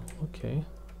level. Okay.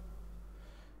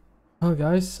 Well,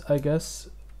 guys, I guess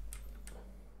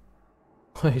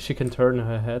she can turn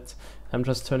her head. I'm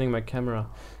just turning my camera.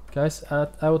 Guys,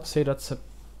 I would say that's a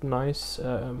nice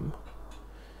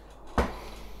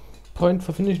point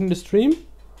for finishing the stream.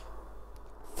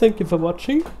 Thank you for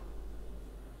watching.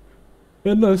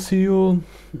 And I'll see you,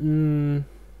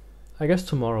 I guess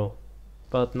tomorrow,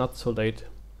 but not so late.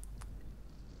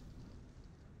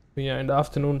 Yeah, in the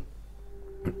afternoon,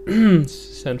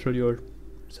 Central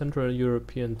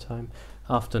European time,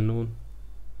 afternoon,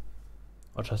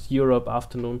 or just Europe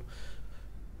afternoon.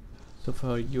 So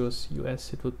for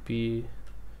US it would be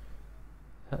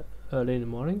early in the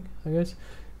morning, I guess.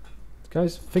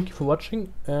 Guys, thank you for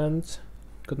watching and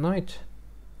good night.